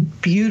concern.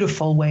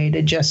 Beautiful way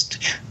to just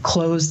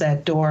close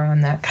that door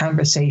on that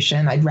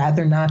conversation. I'd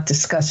rather not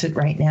discuss it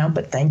right now,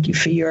 but thank you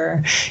for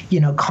your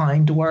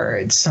kind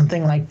words.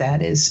 Something like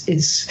that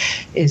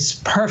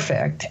is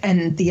perfect.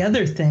 And the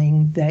other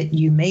thing that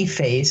you may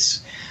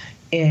face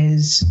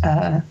is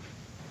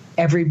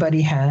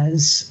everybody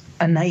has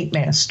a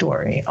nightmare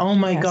story. Oh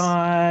my Yes.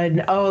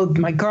 God. Oh,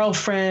 my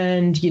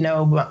girlfriend,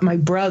 my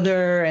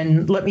brother.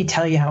 And let me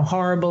tell you how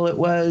horrible it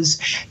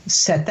was.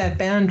 Set that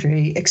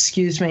boundary.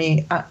 Excuse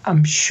me.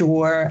 I'm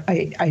sure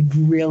I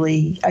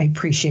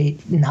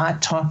appreciate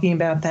not talking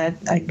about that.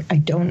 I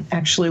don't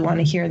actually want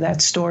to hear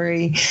that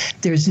story.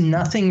 There's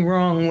nothing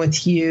wrong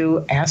with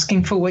you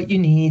asking for what you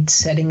need,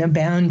 setting a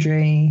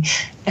boundary.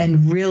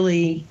 And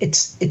really,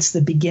 it's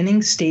the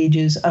beginning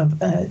stages of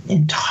an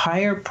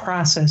entire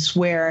process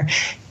where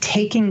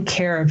taking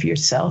care of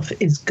yourself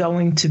is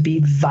going to be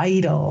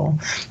vital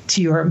to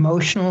your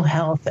emotional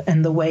health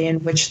and the way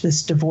in which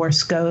this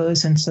divorce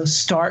goes. And so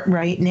start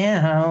right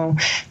now.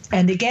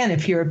 And again,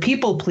 if you're a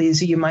people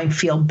pleaser, you might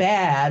feel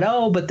bad.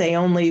 Oh, but they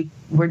only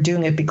were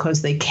doing it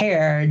because they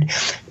cared.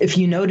 If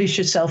you notice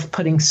yourself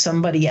putting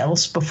somebody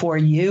else before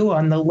you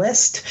on the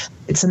list,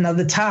 it's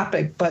another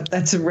topic, but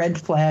that's a red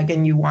flag,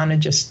 and you want to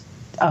just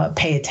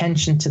pay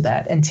attention to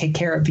that and take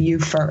care of you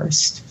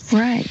first.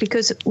 Right,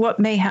 because what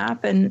may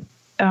happen,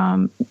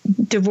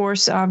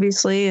 divorce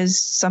obviously is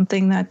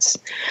something that's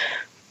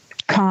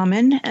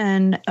common,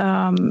 and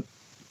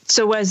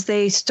so as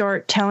they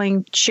start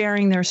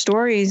sharing their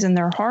stories and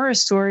their horror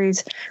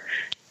stories,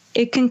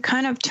 it can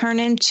kind of turn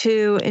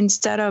into,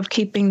 instead of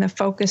keeping the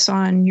focus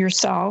on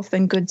yourself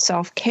and good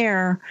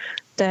self-care,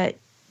 that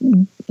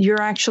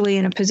you're actually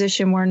in a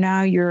position where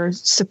now you're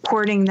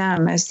supporting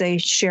them as they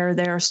share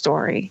their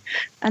story.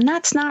 And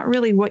that's not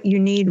really what you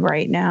need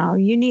right now.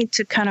 You need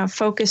to kind of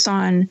focus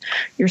on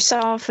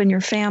yourself and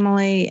your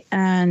family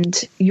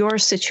and your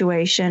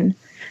situation,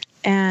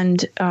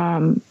 and,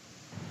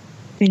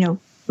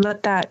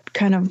 let that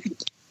kind of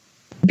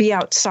be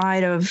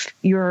outside of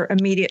your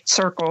immediate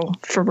circle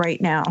for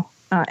right now.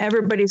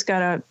 Everybody's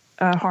got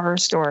a horror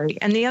story.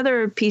 And the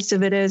other piece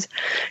of it is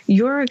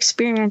your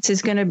experience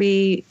is going to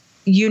be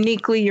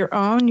uniquely your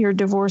own, your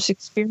divorce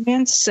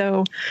experience.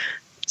 So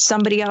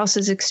somebody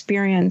else's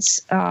experience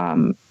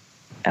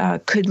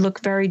could look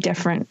very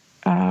different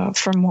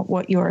from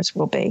what yours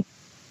will be.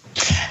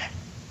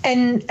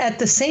 And at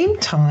the same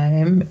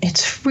time,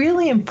 it's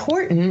really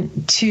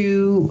important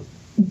to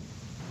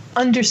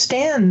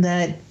understand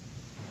that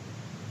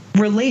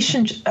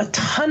a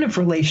ton of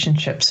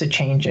relationships are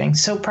changing.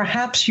 So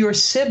perhaps your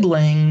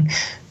sibling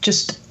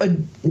just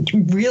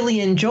really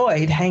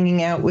enjoyed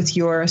hanging out with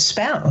your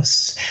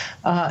spouse.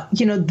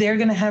 They're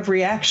going to have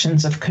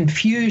reactions of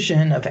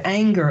confusion, of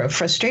anger, of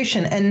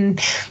frustration.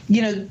 And,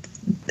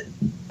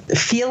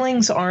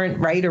 feelings aren't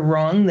right or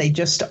wrong. They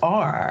just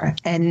are.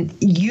 And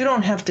you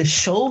don't have to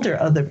shoulder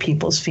other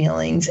people's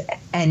feelings.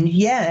 And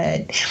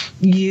yet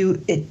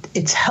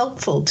it's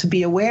helpful to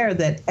be aware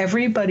that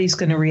everybody's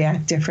going to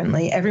react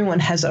differently.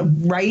 Everyone has a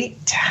right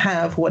to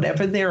have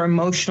whatever their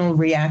emotional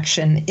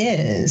reaction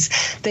is.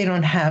 They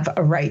don't have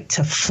a right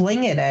to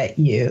fling it at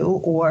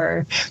you,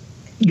 or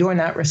you're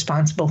not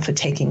responsible for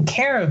taking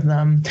care of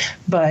them.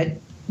 But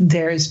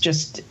there's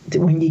just,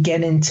 when you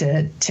get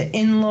into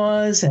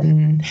in-laws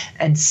and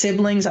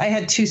siblings, I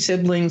had two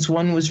siblings.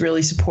 One was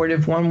really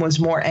supportive. One was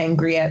more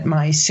angry at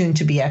my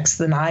soon-to-be ex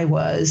than I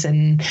was.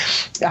 And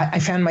I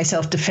found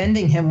myself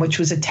defending him, which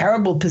was a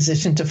terrible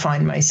position to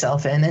find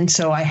myself in. And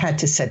so I had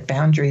to set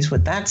boundaries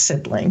with that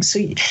sibling.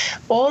 So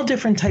all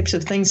different types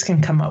of things can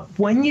come up.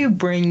 When you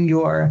bring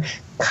your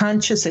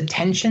conscious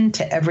attention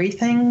to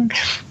everything,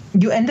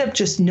 you end up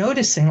just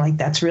noticing, like,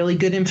 that's really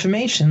good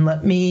information.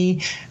 Let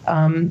me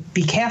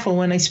be careful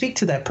when I speak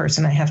to that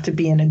person. I have to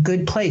be in a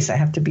good place. I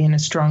have to be in a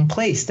strong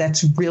place.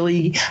 That's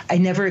really, I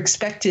never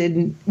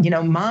expected,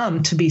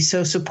 mom to be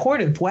so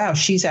supportive. Wow,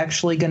 she's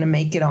actually going to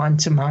make it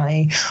onto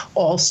my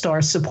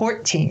all-star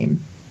support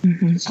team.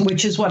 Mm-hmm.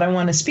 Which is what I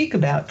want to speak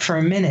about for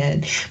a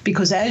minute,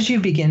 because as you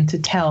begin to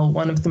tell,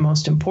 one of the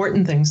most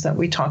important things that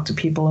we talk to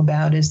people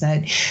about is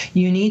that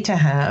you need to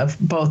have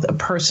both a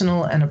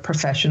personal and a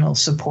professional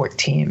support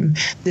team.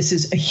 This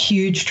is a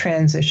huge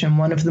transition,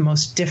 one of the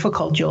most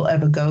difficult you'll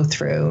ever go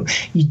through.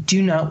 You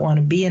do not want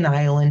to be an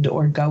island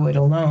or go it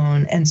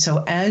alone. And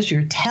so as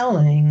you're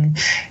telling,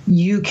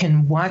 you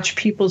can watch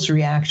people's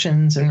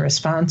reactions and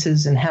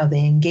responses and how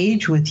they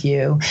engage with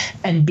you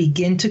and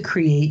begin to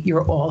create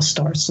your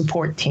all-star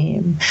support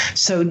team.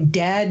 So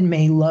dad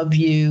may love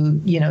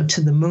you,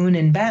 to the moon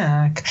and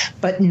back,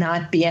 but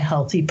not be a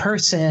healthy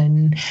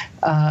person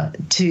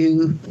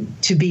to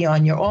be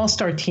on your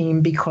all-star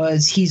team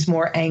because he's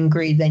more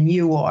angry than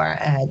you are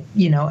at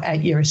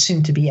your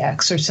soon-to-be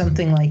ex or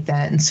something like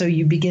that. And so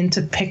you begin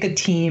to pick a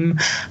team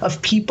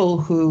of people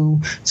who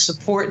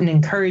support and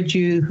encourage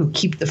you, who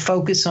keep the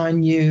focus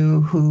on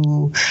you,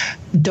 who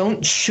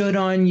don't should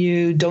on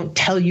you, don't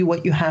tell you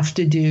what you have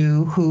to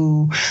do,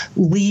 who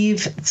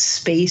leave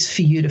space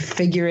for you to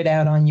figure it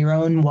out on your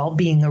own while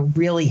being a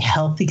really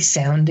healthy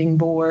sounding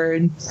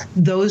board.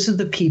 Those are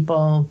the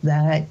people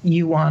that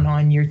you want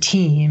on your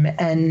team.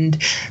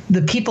 And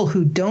the people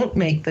who don't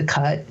make the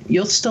cut,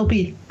 you'll still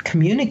be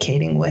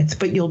communicating with,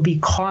 but you'll be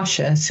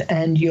cautious,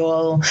 and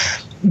you'll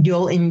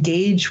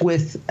engage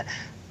with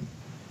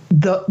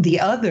the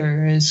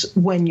others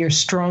when you're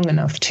strong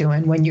enough to.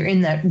 And when you're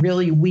in that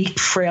really weak,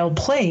 frail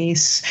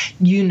place,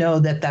 you know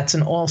that that's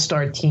an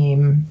all-star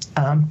team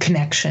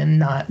connection,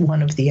 not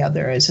one of the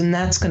others. And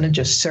that's going to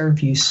just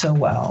serve you so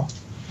well.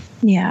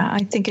 Yeah,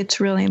 I think it's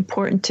really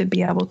important to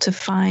be able to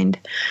find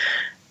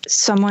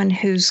someone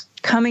who's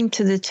coming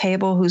to the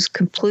table who's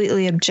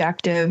completely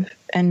objective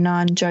and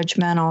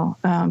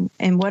non-judgmental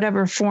in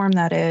whatever form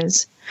that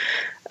is.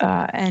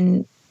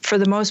 And for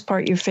the most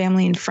part, your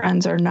family and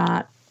friends are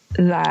not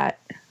that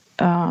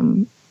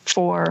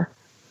for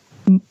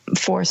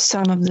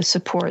some of the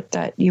support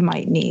that you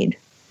might need.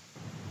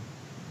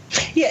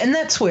 Yeah, and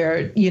that's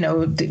where,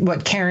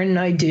 what Karen and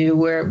I do,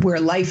 we're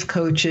life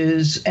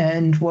coaches,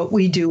 and what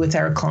we do with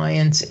our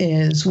clients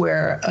is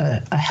we're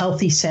a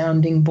healthy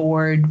sounding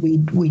board.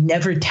 We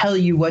never tell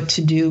you what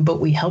to do, but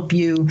we help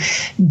you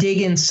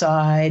dig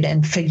inside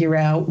and figure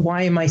out,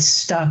 why am I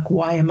stuck?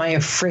 Why am I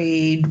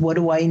afraid? What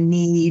do I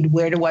need?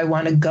 Where do I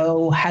want to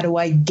go? How do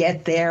I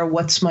get there?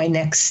 What's my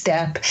next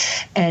step?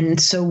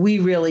 And so we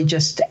really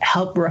just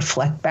help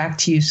reflect back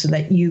to you so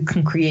that you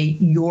can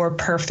create your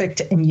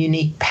perfect and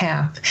unique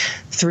path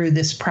through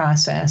this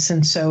process.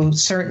 And so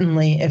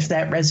certainly if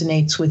that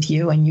resonates with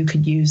you and you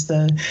could use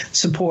the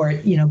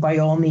support, by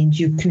all means,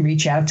 you can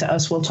reach out to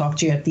us. We'll talk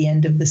to you at the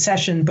end of the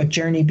session, but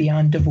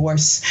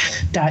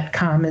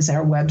JourneyBeyondDivorce.com is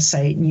our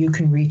website, and you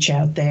can reach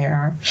out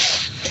there.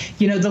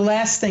 The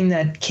last thing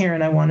that,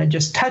 Karen, I want to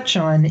just touch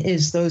on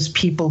is those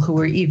people who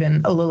are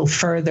even a little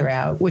further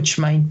out, which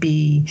might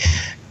be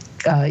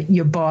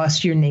your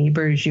boss, your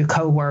neighbors, your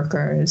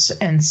coworkers.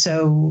 And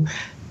so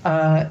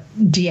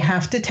do you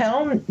have to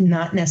tell?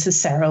 Not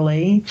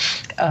necessarily.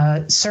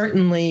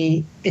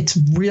 Certainly, it's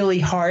really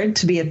hard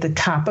to be at the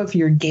top of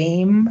your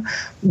game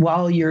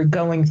while you're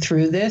going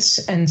through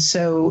this. And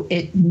so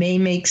it may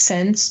make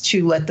sense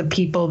to let the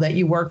people that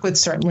you work with,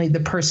 certainly the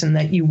person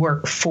that you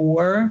work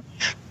for,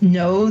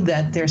 know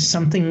that there's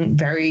something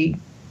very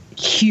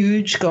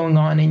huge going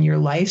on in your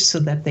life, so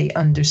that they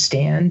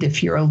understand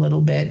if you're a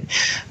little bit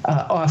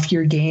off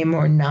your game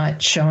or not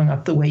showing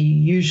up the way you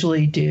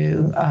usually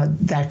do.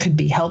 That could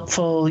be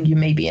helpful. You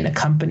may be in a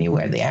company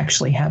where they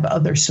actually have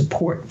other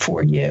support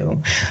for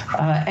you.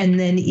 And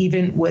then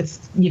even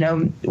with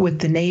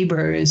the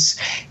neighbors,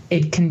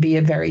 it can be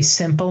a very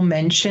simple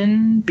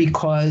mention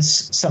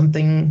because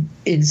something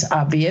is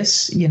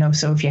obvious,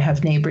 so if you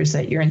have neighbors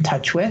that you're in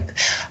touch with.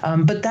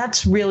 But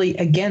that's really,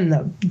 again,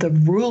 the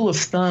rule of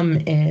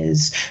thumb is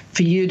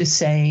for you to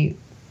say,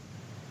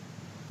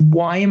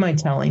 why am I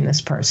telling this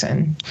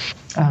person?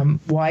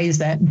 Why is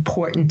that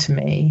important to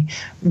me?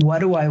 What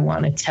do I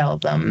want to tell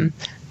them?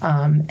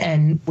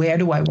 And where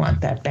do I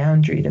want that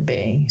boundary to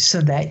be,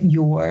 so that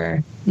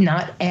you're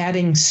not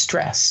adding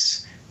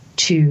stress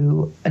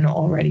to an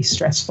already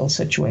stressful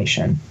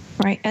situation.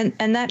 Right.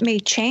 And that may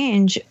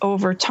change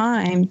over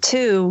time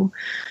too.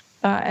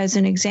 As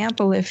an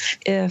example, if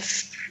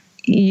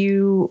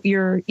you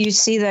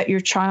see that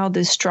your child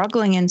is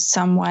struggling in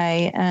some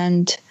way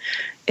and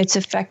it's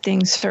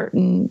affecting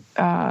certain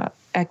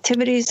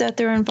activities that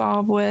they're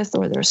involved with,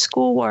 or their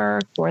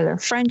schoolwork, or their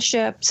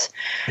friendships,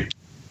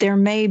 there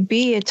may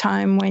be a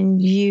time when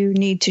you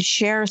need to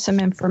share some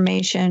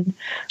information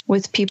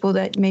with people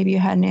that maybe you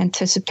hadn't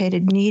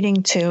anticipated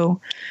needing to,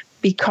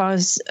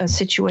 because a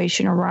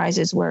situation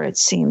arises where it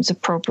seems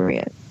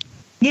appropriate.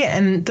 Yeah,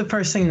 and the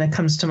first thing that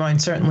comes to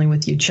mind, certainly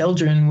with your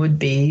children, would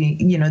be,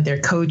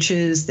 their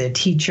coaches, their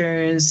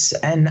teachers.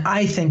 And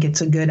I think it's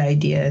a good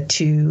idea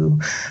to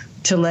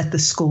let the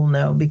school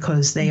know,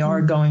 because they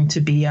are going to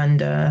be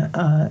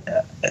under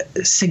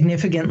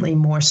significantly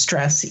more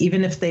stress.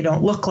 Even if they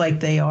don't look like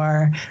they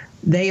are,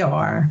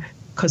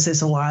 because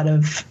there's a lot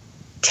of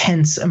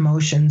tense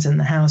emotions in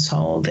the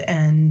household.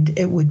 And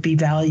it would be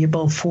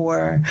valuable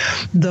for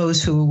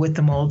those who are with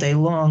them all day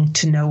long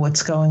to know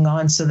what's going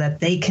on, so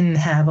that they can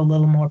have a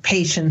little more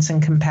patience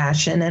and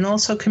compassion, and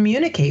also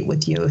communicate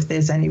with you if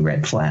there's any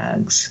red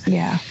flags.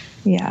 Yeah.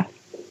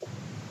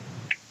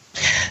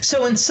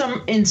 So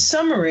in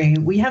summary,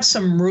 we have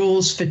some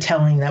rules for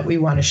telling that we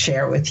want to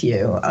share with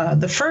you.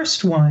 The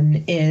first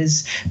one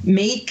is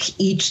make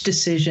each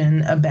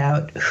decision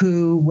about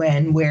who,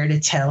 when, where to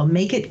tell.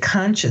 Make it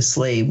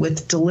consciously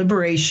with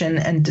deliberation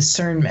and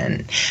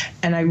discernment.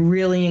 And I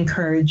really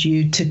encourage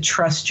you to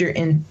trust your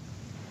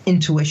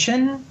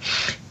intuition.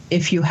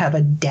 If you have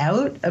a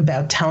doubt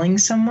about telling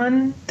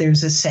someone,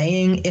 there's a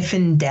saying, if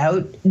in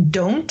doubt,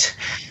 don't.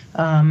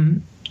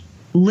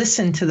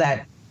 Listen to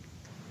that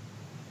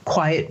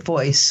quiet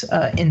voice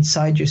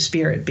inside your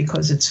spirit,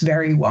 because it's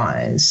very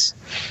wise.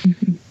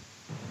 Mm-hmm.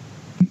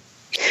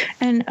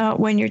 And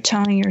when you're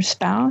telling your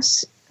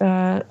spouse,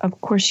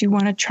 of course, you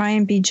want to try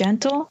and be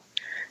gentle.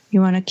 You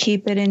want to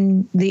keep it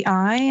in the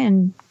I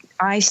and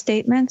I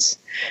statements,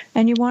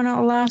 and you want to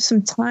allow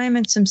some time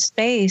and some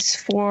space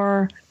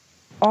for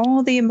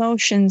all the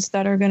emotions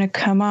that are going to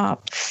come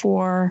up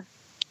for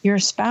your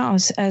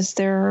spouse as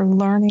they're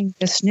learning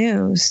this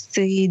news,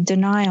 the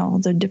denial,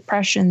 the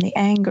depression, the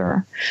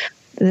anger,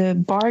 the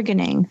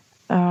bargaining,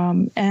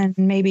 and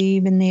maybe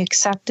even the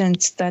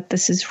acceptance that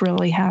this is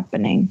really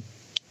happening.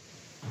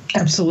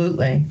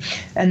 Absolutely.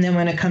 And then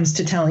when it comes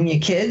to telling your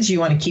kids, you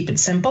want to keep it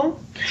simple.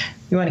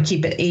 You want to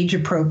keep it age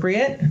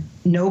appropriate,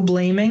 no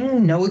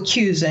blaming, no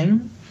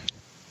accusing,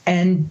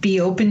 and be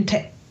open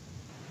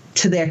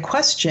to their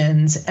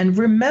questions. And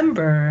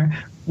remember,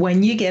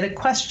 when you get a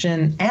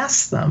question,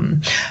 ask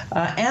them.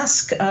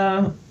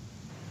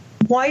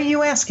 Why are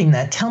you asking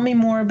that? Tell me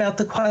more about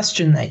the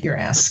question that you're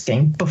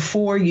asking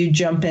before you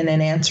jump in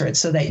and answer it,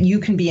 so that you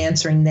can be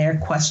answering their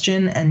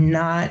question and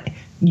not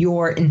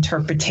your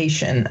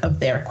interpretation of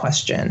their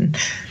question.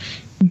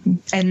 Mm-hmm.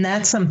 And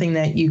that's something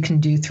that you can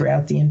do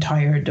throughout the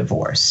entire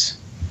divorce.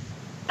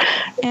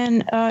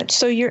 And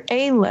so your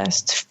A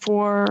list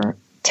for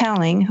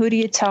telling, who do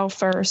you tell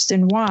first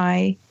and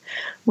why,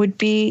 would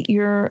be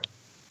your,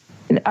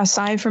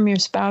 aside from your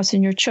spouse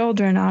and your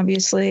children,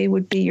 obviously,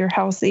 would be your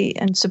healthy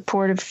and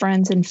supportive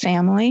friends and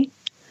family,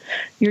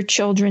 your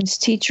children's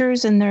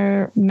teachers and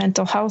their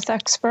mental health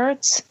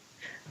experts,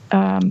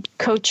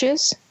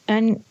 coaches.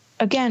 And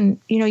again,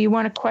 you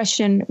want to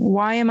question,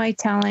 why am I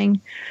telling?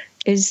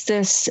 Is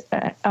this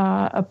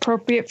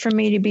appropriate for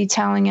me to be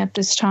telling at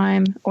this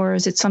time? Or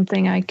is it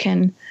something I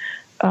can,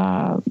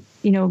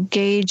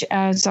 gauge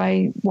as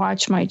I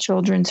watch my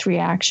children's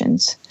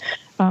reactions?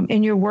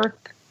 In your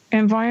work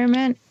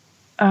environment,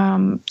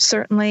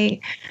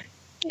 certainly,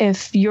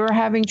 if you're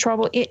having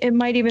trouble, it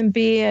might even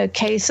be a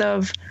case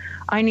of,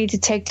 I need to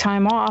take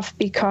time off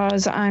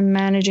because I'm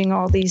managing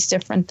all these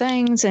different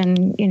things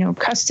and,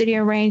 custody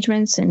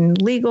arrangements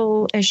and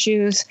legal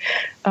issues.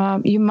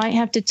 You might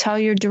have to tell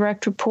your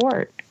direct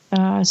report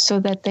so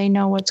that they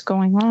know what's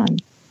going on.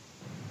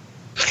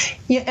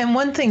 Yeah, and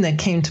one thing that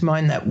came to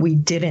mind that we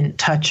didn't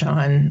touch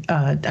on,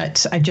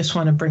 I just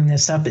want to bring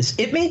this up, is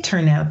it may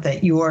turn out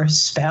that your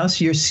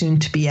spouse, your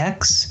soon-to-be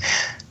ex,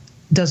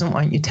 doesn't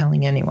want you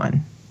telling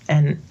anyone.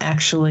 And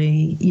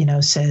actually,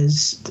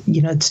 says,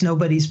 it's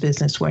nobody's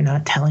business. We're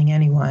not telling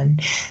anyone.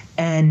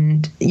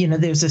 And,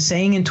 there's a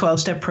saying in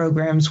 12-step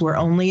programs, we're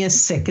only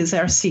as sick as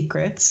our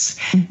secrets.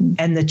 Mm-hmm.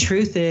 And the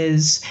truth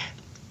is,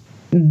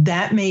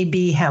 that may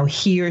be how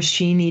he or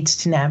she needs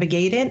to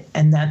navigate it.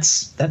 And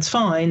that's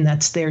fine.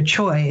 That's their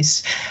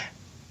choice.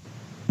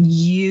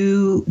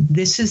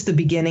 This is the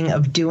beginning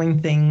of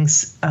doing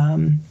things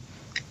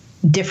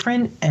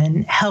different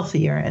and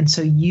healthier. And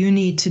so you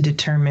need to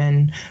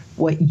determine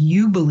what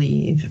you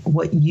believe,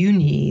 what you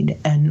need,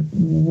 and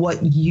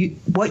what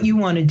you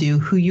want to do,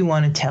 who you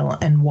want to tell,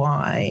 and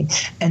why.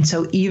 And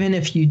so even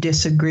if you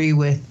disagree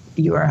with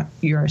your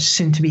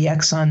soon-to-be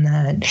ex on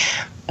that,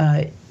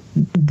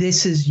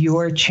 this is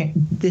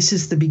this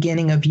is the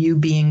beginning of you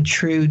being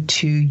true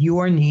to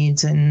your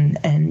needs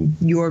and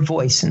your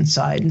voice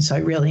inside. And so I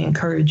really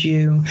encourage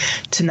you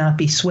to not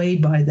be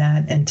swayed by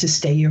that and to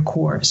stay your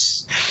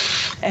course.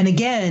 And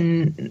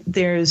again,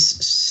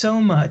 there's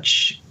so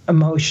much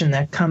emotion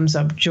that comes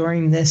up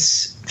during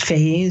this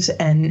phase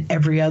and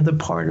every other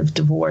part of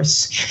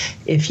divorce.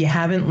 If you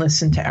haven't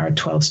listened to our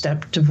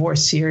 12-step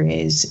divorce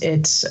series,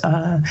 it's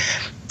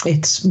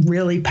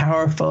really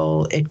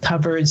powerful. It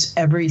covers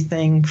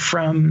everything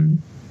from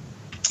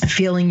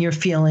feeling your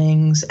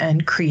feelings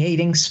and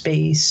creating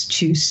space,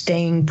 to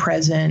staying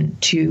present,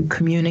 to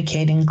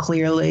communicating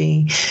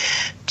clearly,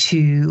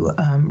 to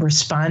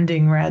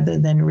responding rather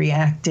than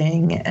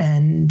reacting,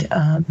 and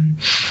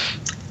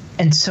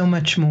so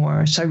much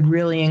more. So I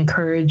really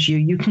encourage you.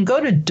 You can go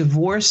to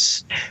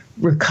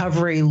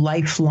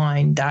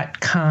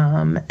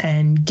divorcerecoverylifeline.com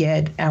and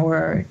get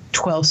our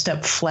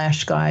 12-step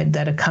flash guide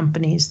that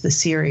accompanies the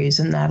series,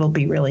 and that'll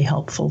be really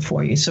helpful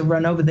for you. So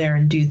run over there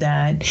and do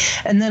that.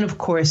 And then, of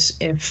course,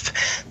 if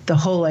the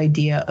whole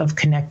idea of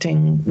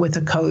connecting with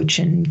a coach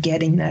and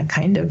getting that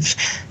kind of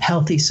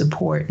healthy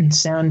support and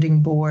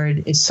sounding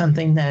board is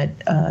something that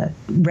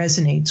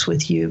resonates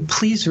with you,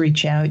 please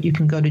reach out. You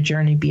can go to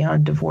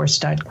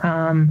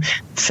journeybeyonddivorce.com,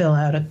 fill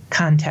out a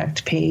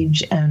contact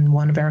page, and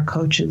one of our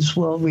coaches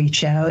will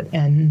reach out.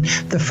 And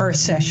the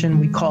first session,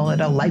 we call it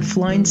a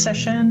lifeline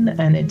session,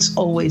 and it's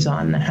always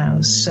on the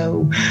house.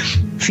 So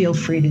feel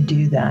free to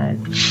do that.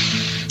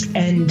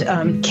 And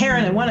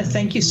Karen, I want to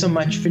thank you so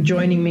much for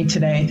joining me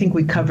today. I think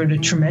we covered a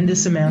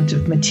tremendous amount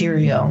of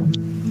material.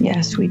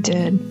 Yes, we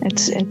did.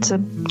 It's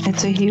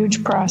a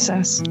huge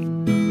process.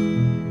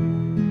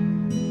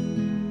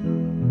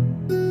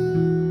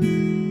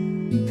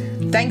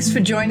 Thanks for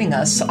joining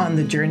us on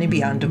the Journey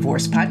Beyond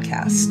Divorce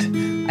podcast.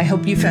 I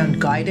hope you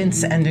found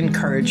guidance and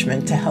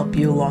encouragement to help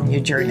you along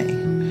your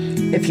journey.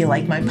 If you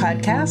like my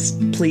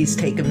podcast, please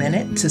take a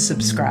minute to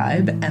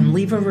subscribe and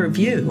leave a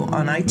review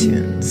on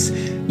iTunes.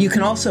 You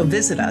can also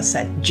visit us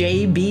at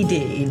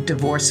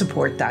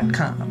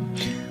jbddivorcesupport.com,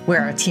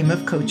 where our team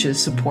of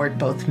coaches support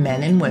both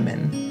men and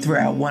women through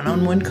our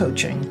one-on-one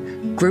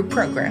coaching, group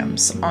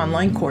programs,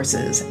 online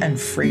courses, and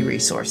free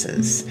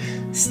resources.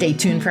 Stay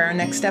tuned for our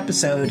next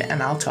episode,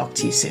 and I'll talk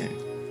to you soon.